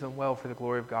and use them well for the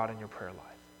glory of God in your prayer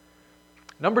life.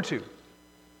 Number 2,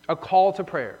 a call to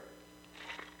prayer.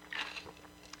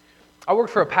 I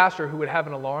worked for a pastor who would have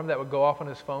an alarm that would go off on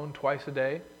his phone twice a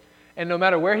day. And no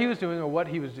matter where he was doing or what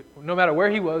he was, no matter where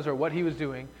he was or what he was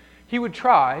doing, he would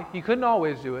try. He couldn't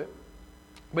always do it,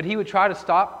 but he would try to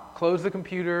stop, close the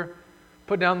computer,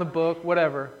 put down the book,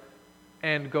 whatever,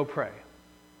 and go pray.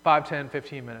 5, 10,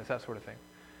 15 minutes, that sort of thing.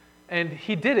 And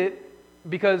he did it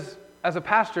because as a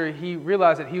pastor, he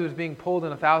realized that he was being pulled in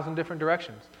 1,000 different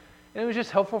directions. And it was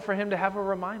just helpful for him to have a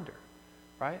reminder,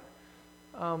 right?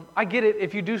 I get it.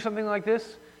 If you do something like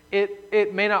this,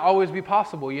 it may not always be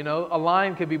possible. You know, a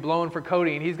line could be blown for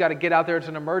Cody, and he's got to get out there. It's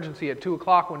an emergency at 2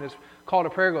 o'clock when his call to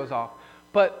prayer goes off.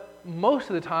 But most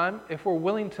of the time, if we're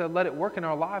willing to let it work in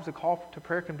our lives, a call to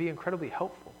prayer can be incredibly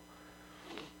helpful.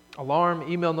 Alarm,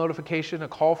 email notification, a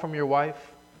call from your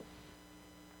wife.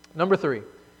 Number 3,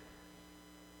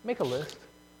 make a list.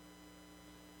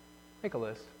 Make a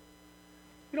list.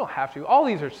 You don't have to. All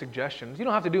these are suggestions. You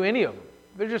don't have to do any of them.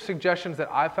 They're just suggestions that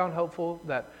I found helpful,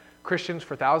 that Christians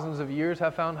for thousands of years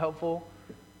have found helpful.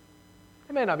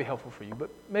 It may not be helpful for you, but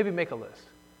maybe make a list.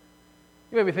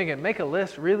 You may be thinking, make a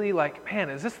list? Really? Like, man,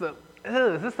 is this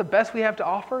the best we have to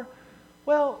offer?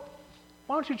 Well,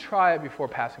 why don't you try it before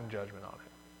passing judgment on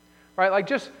it? Right? Like,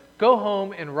 just go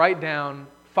home and write down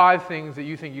 5 things that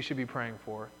you think you should be praying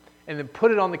for, and then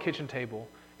put it on the kitchen table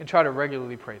and try to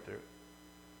regularly pray through it.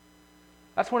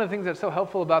 That's one of the things that's so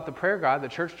helpful about the prayer guide, the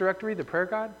church directory, the prayer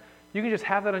guide. You can just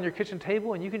have that on your kitchen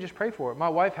table and you can just pray for it. My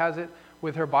wife has it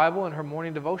with her Bible and her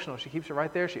morning devotional. She keeps it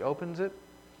right there. She opens it,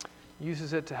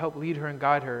 uses it to help lead her and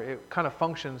guide her. It kind of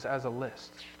functions as a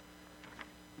list.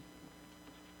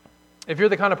 If you're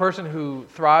the kind of person who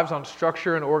thrives on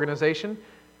structure and organization,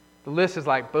 the list is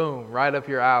like, boom, right up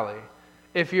your alley.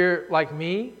 If you're like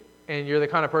me and you're the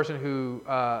kind of person who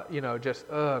just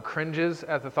cringes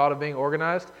at the thought of being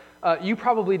organized, you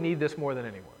probably need this more than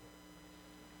anyone.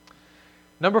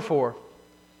 Number 4,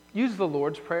 use the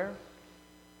Lord's Prayer.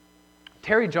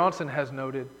 Terry Johnson has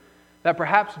noted that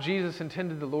perhaps Jesus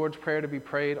intended the Lord's Prayer to be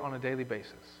prayed on a daily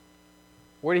basis.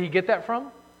 Where did he get that from?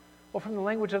 Well, from the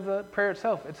language of the prayer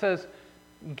itself. It says,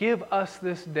 "Give us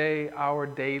this day our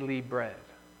daily bread."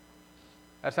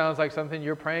 That sounds like something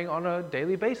you're praying on a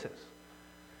daily basis.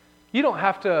 You don't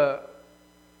have to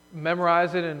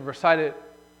memorize it and recite it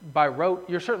by rote.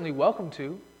 You're certainly welcome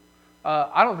to.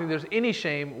 I don't think there's any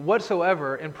shame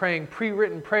whatsoever in praying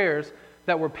pre-written prayers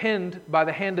that were penned by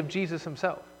the hand of Jesus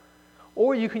himself.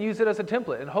 Or you can use it as a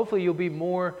template, and hopefully you'll be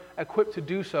more equipped to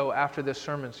do so after this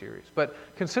sermon series. But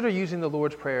consider using the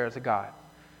Lord's Prayer as a guide.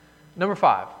 Number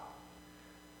 5,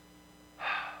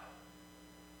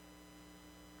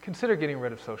 consider getting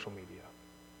rid of social media.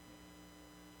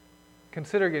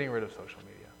 Consider getting rid of social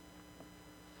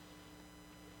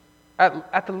media.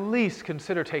 At the least,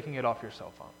 consider taking it off your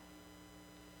cell phone.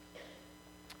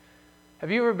 Have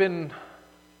you ever been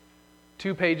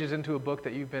 2 pages into a book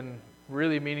that you've been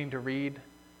really meaning to read,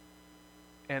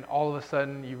 and all of a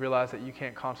sudden you realize that you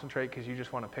can't concentrate because you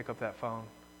just want to pick up that phone?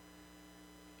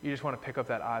 You just want to pick up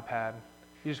that iPad.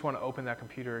 You just want to open that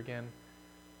computer again.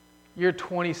 You're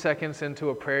 20 seconds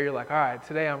into a prayer. You're like, all right,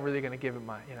 today I'm really going to give it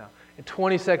and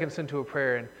 20 seconds into a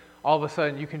prayer, and all of a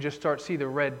sudden you can just start to see the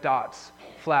red dots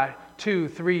flash. 2,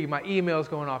 3, my email's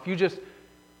going off.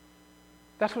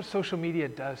 That's what social media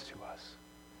does to us.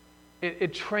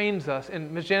 It trains us,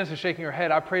 and Ms. Janice is shaking her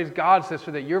head. I praise God, sister,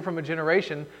 that you're from a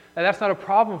generation that's not a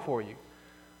problem for you.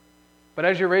 But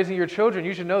as you're raising your children,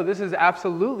 you should know this is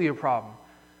absolutely a problem.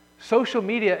 Social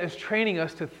media is training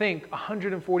us to think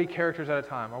 140 characters at a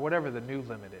time, or whatever the new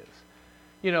limit is.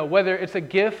 Whether it's a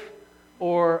GIF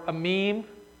or a meme,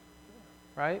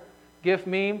 right? GIF,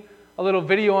 meme, a little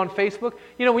video on Facebook.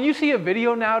 When you see a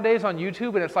video nowadays on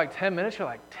YouTube and it's like 10 minutes, you're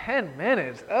like, 10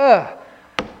 minutes? Ugh.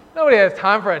 Nobody has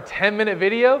time for a 10-minute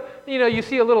video. You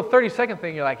see a little 30-second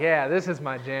thing, you're like, yeah, this is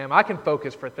my jam. I can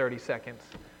focus for 30 seconds.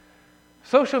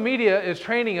 Social media is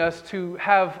training us to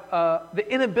have the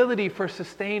inability for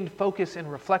sustained focus and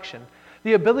reflection,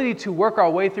 the ability to work our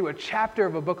way through a chapter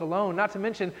of a book alone, not to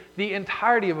mention the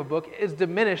entirety of a book, is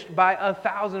diminished by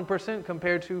 1,000%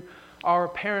 compared to our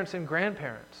parents and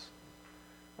grandparents.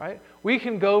 Right? We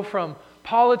can go from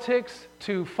politics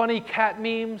to funny cat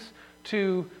memes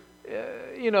to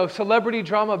celebrity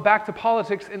drama back to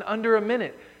politics in under a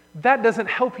minute. That doesn't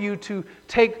help you to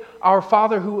take our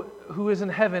Father who is in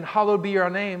heaven, hallowed be your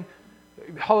name,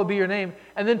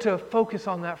 and then to focus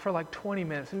on that for like 20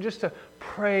 minutes and just to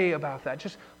pray about that.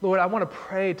 Just, Lord, I want to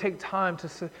pray, take time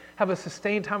to have a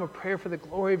sustained time of prayer for the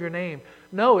glory of your name.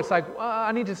 No, it's like,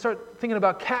 I need to start thinking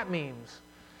about cat memes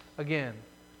again.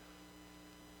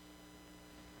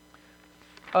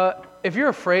 If you're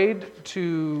afraid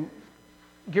to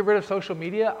get rid of social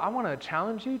media, I want to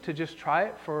challenge you to just try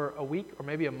it for a week or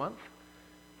maybe a month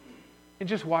and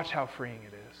just watch how freeing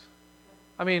it is.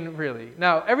 I mean, really.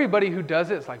 Now, everybody who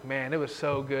does it is like, man, it was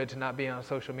so good to not be on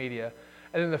social media.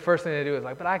 And then the first thing they do is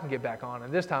like, but I can get back on,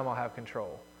 and this time I'll have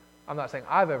control. I'm not saying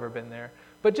I've ever been there,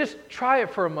 but just try it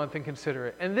for a month and consider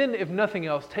it. And then, if nothing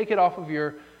else, take it off of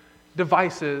your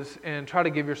devices and try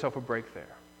to give yourself a break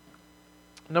there.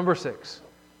 Number 6,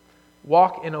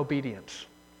 walk in obedience.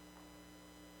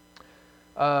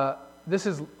 This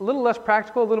is a little less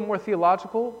practical, a little more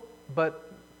theological,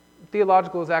 but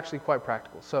theological is actually quite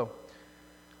practical. So,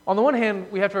 on the one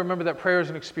hand, we have to remember that prayer is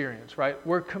an experience, right?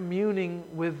 We're communing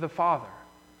with the Father.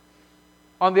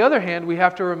 On the other hand, we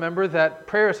have to remember that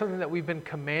prayer is something that we've been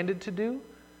commanded to do,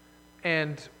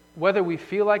 and whether we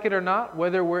feel like it or not,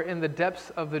 whether we're in the depths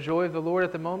of the joy of the Lord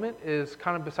at the moment is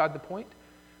kind of beside the point.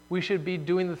 We should be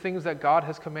doing the things that God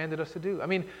has commanded us to do. I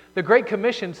mean, the Great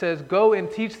Commission says, go and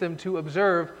teach them to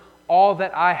observe all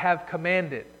that I have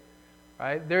commanded.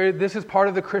 Right? This is part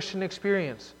of the Christian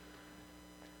experience.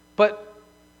 But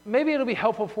maybe it'll be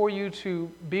helpful for you to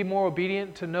be more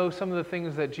obedient, to know some of the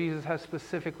things that Jesus has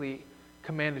specifically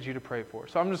commanded you to pray for.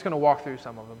 So I'm just going to walk through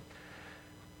some of them.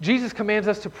 Jesus commands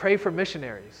us to pray for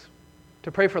missionaries,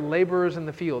 to pray for laborers in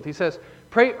the field. He says,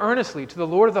 pray earnestly to the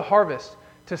Lord of the harvest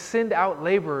to send out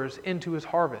laborers into his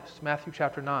harvest. Matthew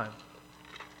chapter 9.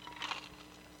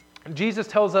 And Jesus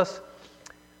tells us,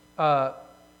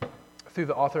 through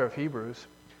the author of Hebrews,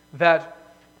 that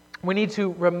we need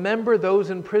to remember those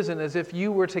in prison as if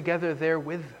you were together there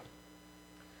with them.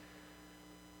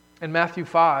 In Matthew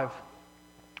 5,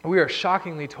 we are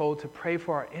shockingly told to pray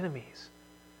for our enemies.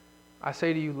 I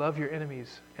say to you, love your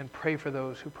enemies and pray for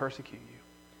those who persecute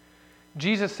you.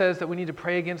 Jesus says that we need to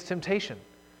pray against temptation.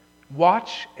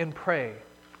 Watch and pray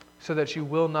so that you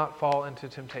will not fall into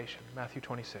temptation. Matthew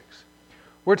 26.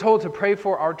 We're told to pray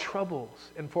for our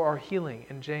troubles and for our healing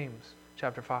in James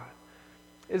chapter 5.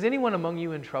 Is anyone among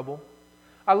you in trouble?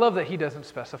 I love that he doesn't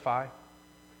specify.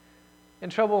 In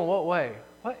trouble in what way?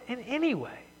 What? In any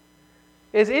way.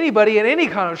 Is anybody in any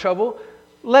kind of trouble?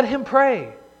 Let him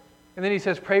pray. And then he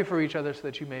says, pray for each other so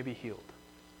that you may be healed.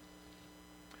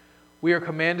 We are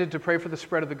commanded to pray for the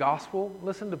spread of the gospel.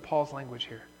 Listen to Paul's language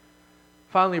here.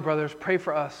 Finally, brothers, pray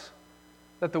for us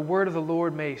that the word of the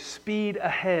Lord may speed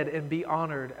ahead and be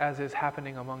honored as is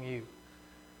happening among you.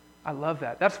 I love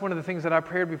that. That's one of the things that I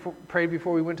prayed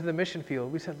before we went to the mission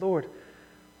field. We said, Lord,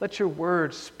 let your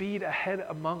word speed ahead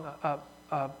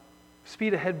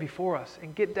before us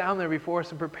and get down there before us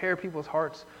and prepare people's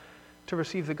hearts to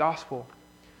receive the gospel.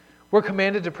 We're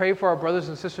commanded to pray for our brothers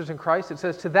and sisters in Christ. It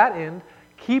says, to that end,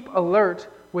 keep alert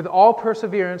with all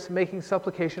perseverance, making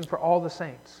supplication for all the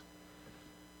saints.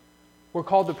 We're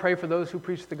called to pray for those who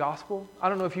preach the gospel. I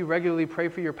don't know if you regularly pray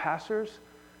for your pastors.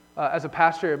 As a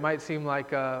pastor, it might seem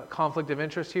like a conflict of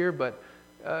interest here, but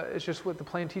it's just what the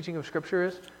plain teaching of Scripture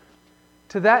is.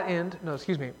 To that end,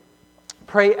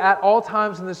 pray at all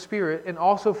times in the Spirit, and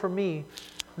also for me,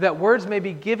 that words may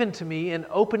be given to me in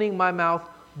opening my mouth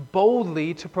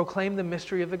boldly to proclaim the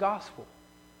mystery of the gospel.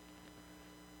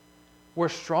 We're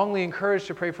strongly encouraged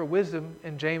to pray for wisdom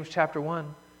in James chapter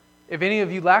 1. If any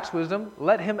of you lacks wisdom,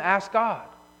 let him ask God.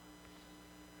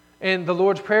 In the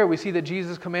Lord's Prayer, we see that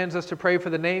Jesus commands us to pray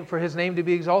for his name to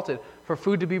be exalted, for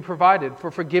food to be provided,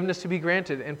 for forgiveness to be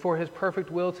granted, and for his perfect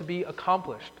will to be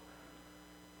accomplished.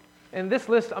 And this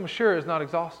list, I'm sure, is not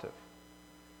exhaustive.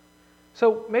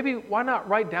 So maybe why not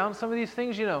write down some of these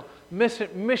things?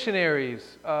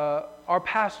 Missionaries, our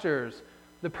pastors,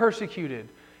 the persecuted,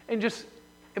 and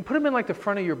put them in like the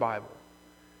front of your Bible.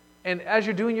 And as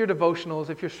you're doing your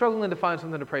devotionals, if you're struggling to find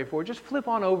something to pray for, just flip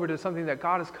on over to something that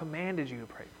God has commanded you to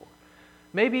pray for.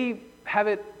 Maybe have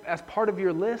it as part of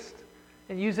your list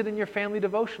and use it in your family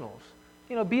devotionals.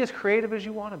 Be as creative as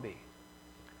you want to be.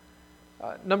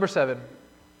 Number 7,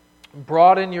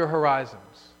 broaden your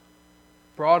horizons.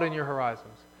 Broaden your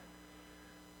horizons.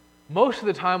 Most of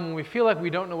the time when we feel like we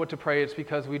don't know what to pray, it's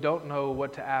because we don't know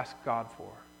what to ask God for.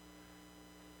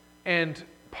 And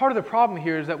part of the problem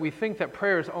here is that we think that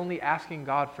prayer is only asking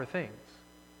God for things.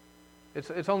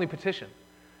 It's only petition.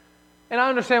 And I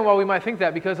understand why we might think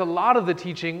that, because a lot of the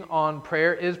teaching on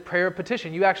prayer is prayer of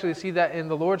petition. You actually see that in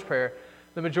the Lord's Prayer.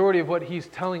 The majority of what He's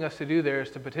telling us to do there is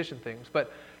to petition things.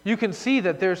 But you can see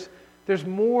that there's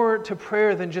more to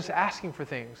prayer than just asking for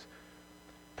things.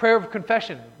 Prayer of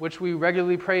confession, which we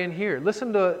regularly pray in here.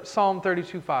 Listen to Psalm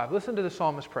 32:5. Listen to the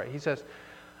psalmist pray. He says,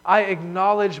 I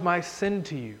acknowledge my sin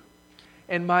to you,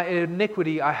 and my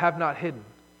iniquity I have not hidden.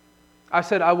 I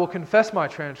said, I will confess my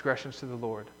transgressions to the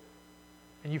Lord,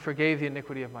 and you forgave the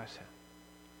iniquity of my sin.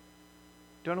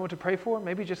 Don't know what to pray for?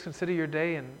 Maybe just consider your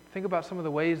day and think about some of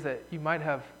the ways that you might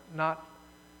have not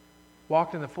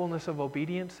walked in the fullness of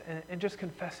obedience, and just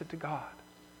confess it to God.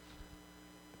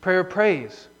 Prayer of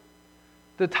praise.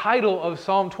 The title of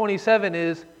Psalm 27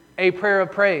 is A Prayer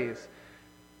of Praise.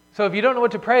 So if you don't know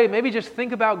what to pray, maybe just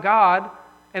think about God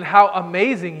and how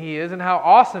amazing He is and how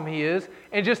awesome He is,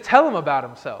 and just tell Him about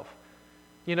Himself.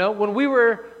 You know, when we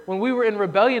were in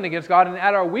rebellion against God and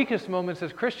at our weakest moments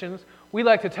as Christians, we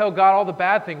like to tell God all the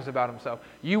bad things about Himself.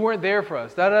 You weren't there for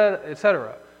us,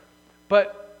 etc.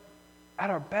 But at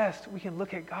our best, we can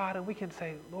look at God and we can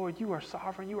say, Lord, you are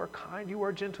sovereign, you are kind, you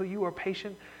are gentle, you are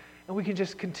patient. And we can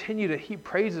just continue to heap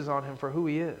praises on Him for who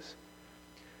He is.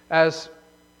 As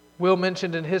Will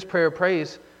mentioned in his prayer of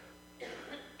praise,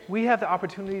 we have the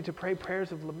opportunity to pray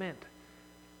prayers of lament.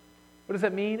 What does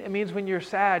that mean? It means when you're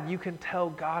sad, you can tell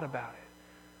God about it.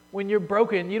 When you're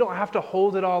broken, you don't have to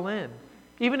hold it all in.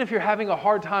 Even if you're having a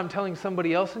hard time telling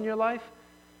somebody else in your life,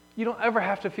 you don't ever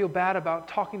have to feel bad about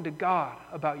talking to God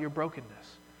about your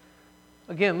brokenness.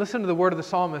 Again, listen to the word of the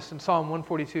psalmist in Psalm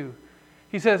 142.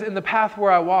 He says, in the path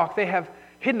where I walk, they have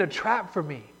hidden a trap for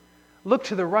me. Look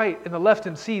to the right and the left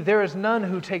and see, there is none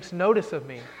who takes notice of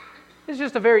me. It's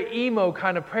just a very emo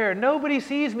kind of prayer. Nobody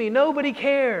sees me. Nobody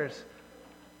cares.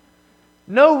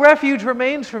 No refuge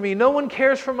remains for me. No one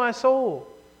cares for my soul.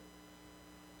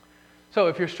 So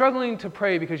if you're struggling to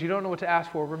pray because you don't know what to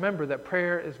ask for, remember that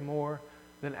prayer is more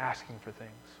than asking for things.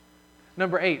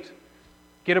 Number 8,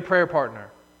 get a prayer partner.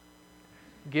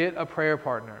 Get a prayer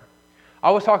partner. I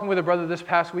was talking with a brother this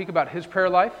past week about his prayer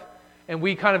life, and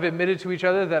we kind of admitted to each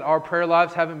other that our prayer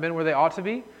lives haven't been where they ought to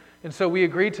be. And so we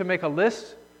agreed to make a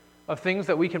list of things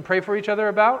that we can pray for each other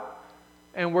about,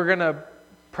 and we're going to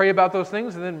pray about those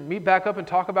things and then meet back up and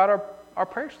talk about our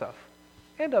prayer stuff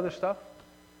and other stuff.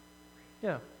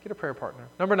 Yeah, get a prayer partner.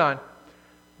 Number 9,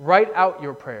 write out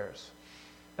your prayers.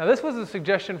 Now, this was a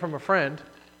suggestion from a friend.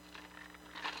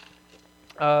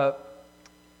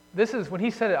 This is, when he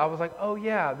said it, I was like, oh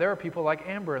yeah, there are people like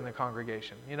Amber in the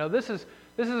congregation. You know, this is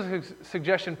a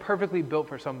suggestion perfectly built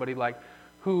for somebody like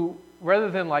who, rather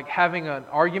than like having an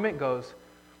argument, goes,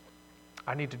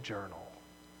 I need to journal.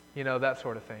 You know, that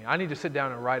sort of thing. I need to sit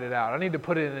down and write it out. I need to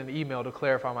put it in an email to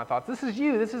clarify my thoughts. This is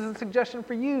you. This is a suggestion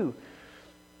for you.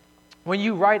 When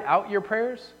you write out your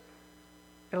prayers,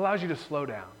 it allows you to slow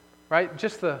down, right?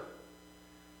 Just the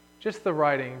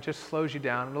writing just slows you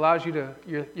down. It allows you to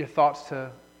your thoughts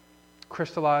to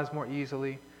crystallize more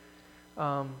easily.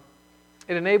 It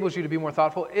enables you to be more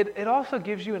thoughtful. It also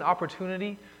gives you an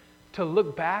opportunity to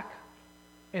look back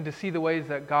and to see the ways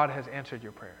that God has answered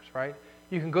your prayers, right?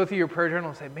 You can go through your prayer journal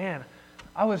and say, man,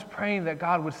 I was praying that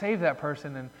God would save that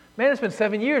person, and man, it's been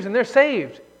 7 years and they're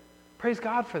saved. Praise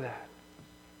God for that.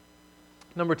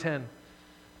 Number 10,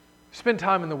 spend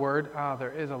time in the Word.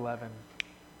 There is 11.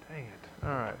 Dang it. All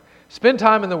right. Spend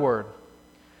time in the Word.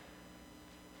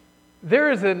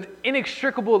 There is an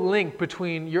inextricable link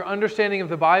between your understanding of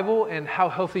the Bible and how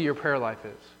healthy your prayer life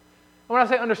is. And when I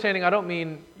say understanding, I don't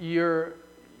mean you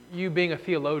being a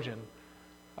theologian,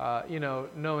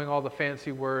 knowing all the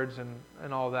fancy words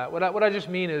and all that. What I just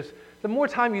mean is the more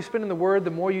time you spend in the Word,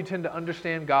 the more you tend to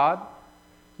understand God.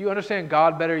 You understand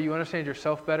God better. You understand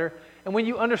yourself better. And when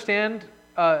you understand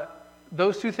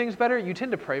those two things better, you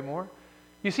tend to pray more.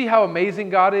 You see how amazing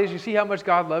God is. You see how much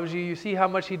God loves you. You see how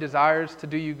much He desires to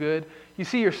do you good. You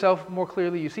see yourself more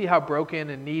clearly. You see how broken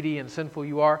and needy and sinful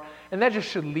you are. And that just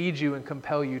should lead you and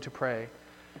compel you to pray.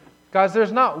 Guys,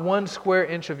 there's not one square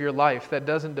inch of your life that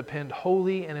doesn't depend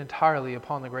wholly and entirely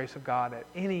upon the grace of God at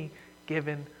any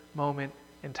given moment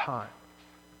in time.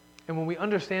 And when we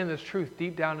understand this truth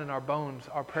deep down in our bones,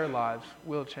 our prayer lives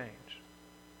will change.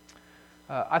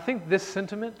 I think this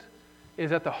sentiment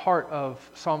is at the heart of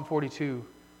Psalm 42,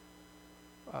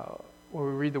 where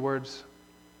we read the words,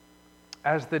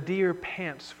 as the deer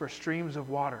pants for streams of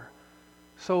water,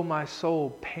 so my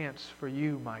soul pants for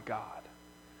you, my God.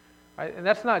 Right? And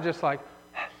that's not just like,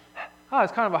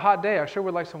 It's kind of a hot day. I sure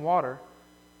would like some water.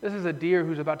 This is a deer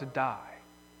who's about to die.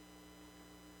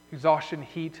 Exhaustion,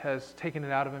 heat has taken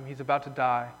it out of him. He's about to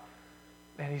die.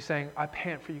 And he's saying, I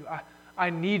pant for you. I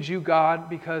need you, God,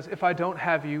 because if I don't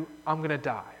have you, I'm going to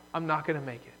die. I'm not going to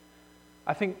make it.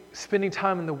 I think spending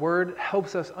time in the Word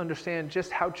helps us understand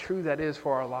just how true that is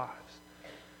for our lives.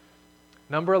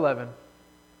 Number 11,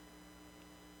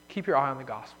 keep your eye on the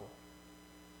gospel.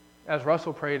 As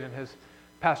Russell prayed in his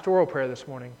pastoral prayer this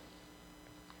morning,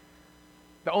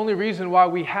 the only reason why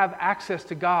we have access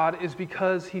to God is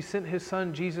because He sent His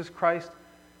Son, Jesus Christ,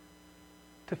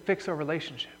 to fix our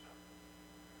relationship.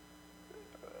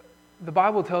 The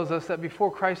Bible tells us that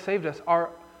before Christ saved us,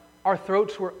 our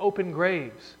throats were open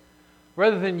graves.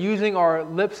 Rather than using our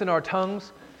lips and our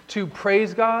tongues to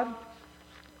praise God,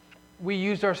 we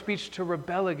used our speech to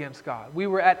rebel against God. We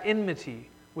were at enmity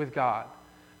with God.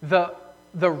 The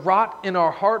rot in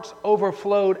our hearts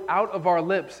overflowed out of our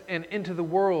lips and into the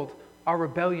world, our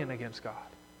rebellion against God.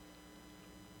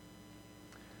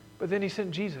 But then He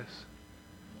sent Jesus.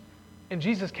 And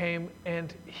Jesus came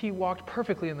and He walked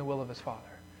perfectly in the will of His Father.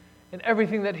 And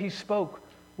everything that He spoke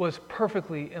was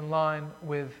perfectly in line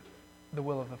with the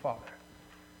will of the Father.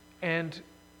 And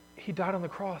He died on the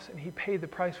cross and He paid the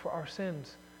price for our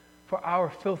sins, for our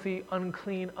filthy,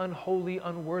 unclean, unholy,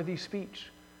 unworthy speech.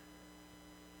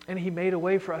 And He made a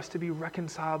way for us to be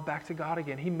reconciled back to God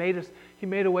again. He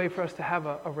made a way for us to have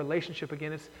a relationship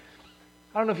again.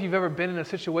 I don't know if you've ever been in a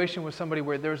situation with somebody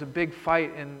where there's a big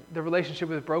fight and the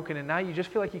relationship is broken and now you just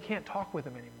feel like you can't talk with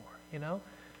them anymore, you know?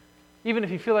 Even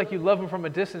if you feel like you love them from a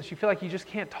distance, you feel like you just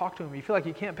can't talk to them. You feel like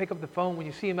you can't pick up the phone. When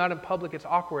you see them out in public, it's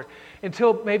awkward.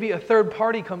 Until maybe a third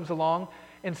party comes along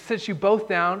and sits you both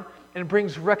down and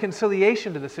brings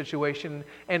reconciliation to the situation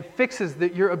and fixes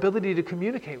your ability to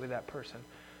communicate with that person.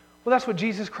 Well, that's what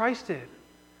Jesus Christ did.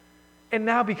 And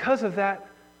now because of that,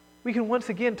 we can once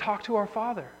again talk to our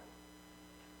Father.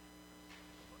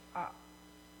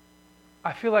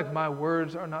 I feel like my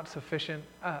words are not sufficient.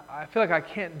 I feel like I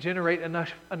can't generate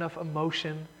enough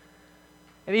emotion.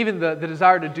 And even the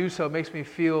desire to do so makes me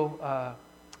feel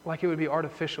like it would be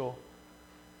artificial.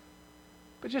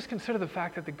 But just consider the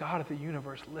fact that the God of the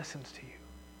universe listens to you.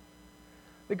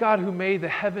 The God who made the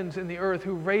heavens and the earth,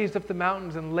 who raised up the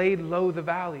mountains and laid low the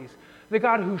valleys. The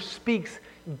God who speaks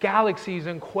galaxies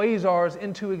and quasars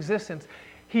into existence.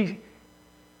 He's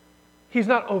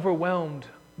not overwhelmed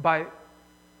by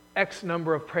X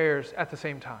number of prayers at the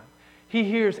same time. He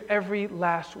hears every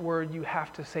last word you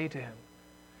have to say to Him.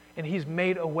 And He's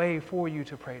made a way for you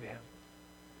to pray to Him.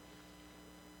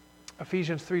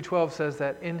 Ephesians 3:12 says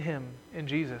that in Him, in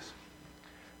Jesus,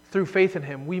 through faith in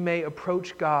Him, we may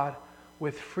approach God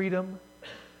with freedom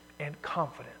and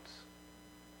confidence.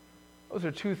 Those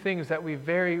are two things that we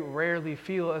very rarely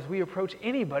feel as we approach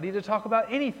anybody to talk about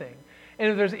anything. And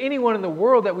if there's anyone in the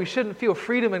world that we shouldn't feel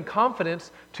freedom and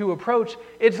confidence to approach,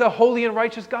 it's a holy and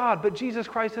righteous God. But Jesus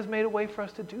Christ has made a way for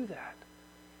us to do that.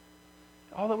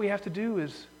 All that we have to do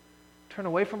is turn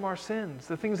away from our sins,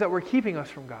 the things that were keeping us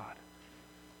from God,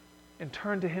 and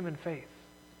turn to Him in faith.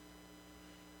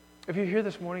 If you're here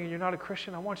this morning and you're not a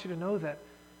Christian, I want you to know that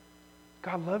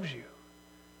God loves you,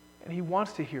 and He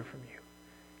wants to hear from you.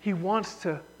 He wants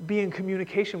to be in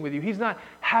communication with you. He's not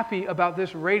happy about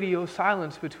this radio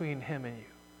silence between Him and you.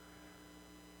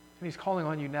 And He's calling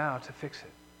on you now to fix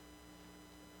it.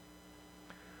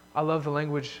 I love the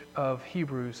language of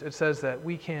Hebrews. It says that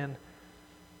we can,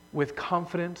 with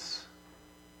confidence,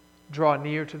 draw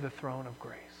near to the throne of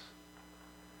grace.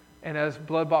 And as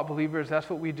blood-bought believers, that's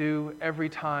what we do every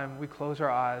time we close our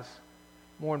eyes.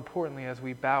 More importantly, as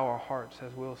we bow our hearts,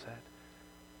 as Will said,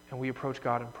 and we approach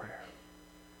God in prayer.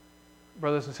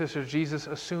 Brothers and sisters, Jesus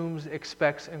assumes,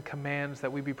 expects, and commands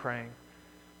that we be praying.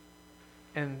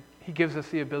 And He gives us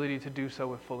the ability to do so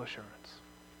with full assurance.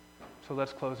 So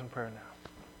let's close in prayer now.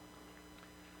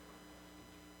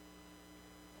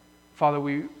 Father,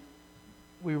 we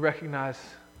recognize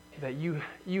that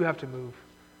you have to move.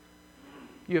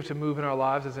 You have to move in our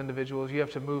lives as individuals. You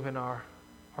have to move in our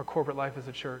corporate life as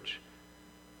a church.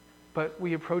 But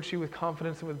we approach you with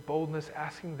confidence and with boldness,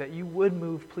 asking that you would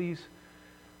move, please.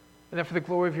 And that for the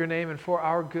glory of your name and for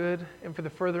our good and for the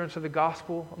furtherance of the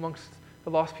gospel amongst the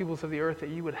lost peoples of the earth, that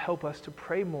you would help us to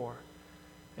pray more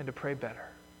and to pray better.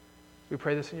 We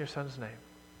pray this in your Son's name.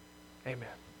 Amen.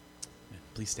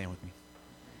 Please stand with me.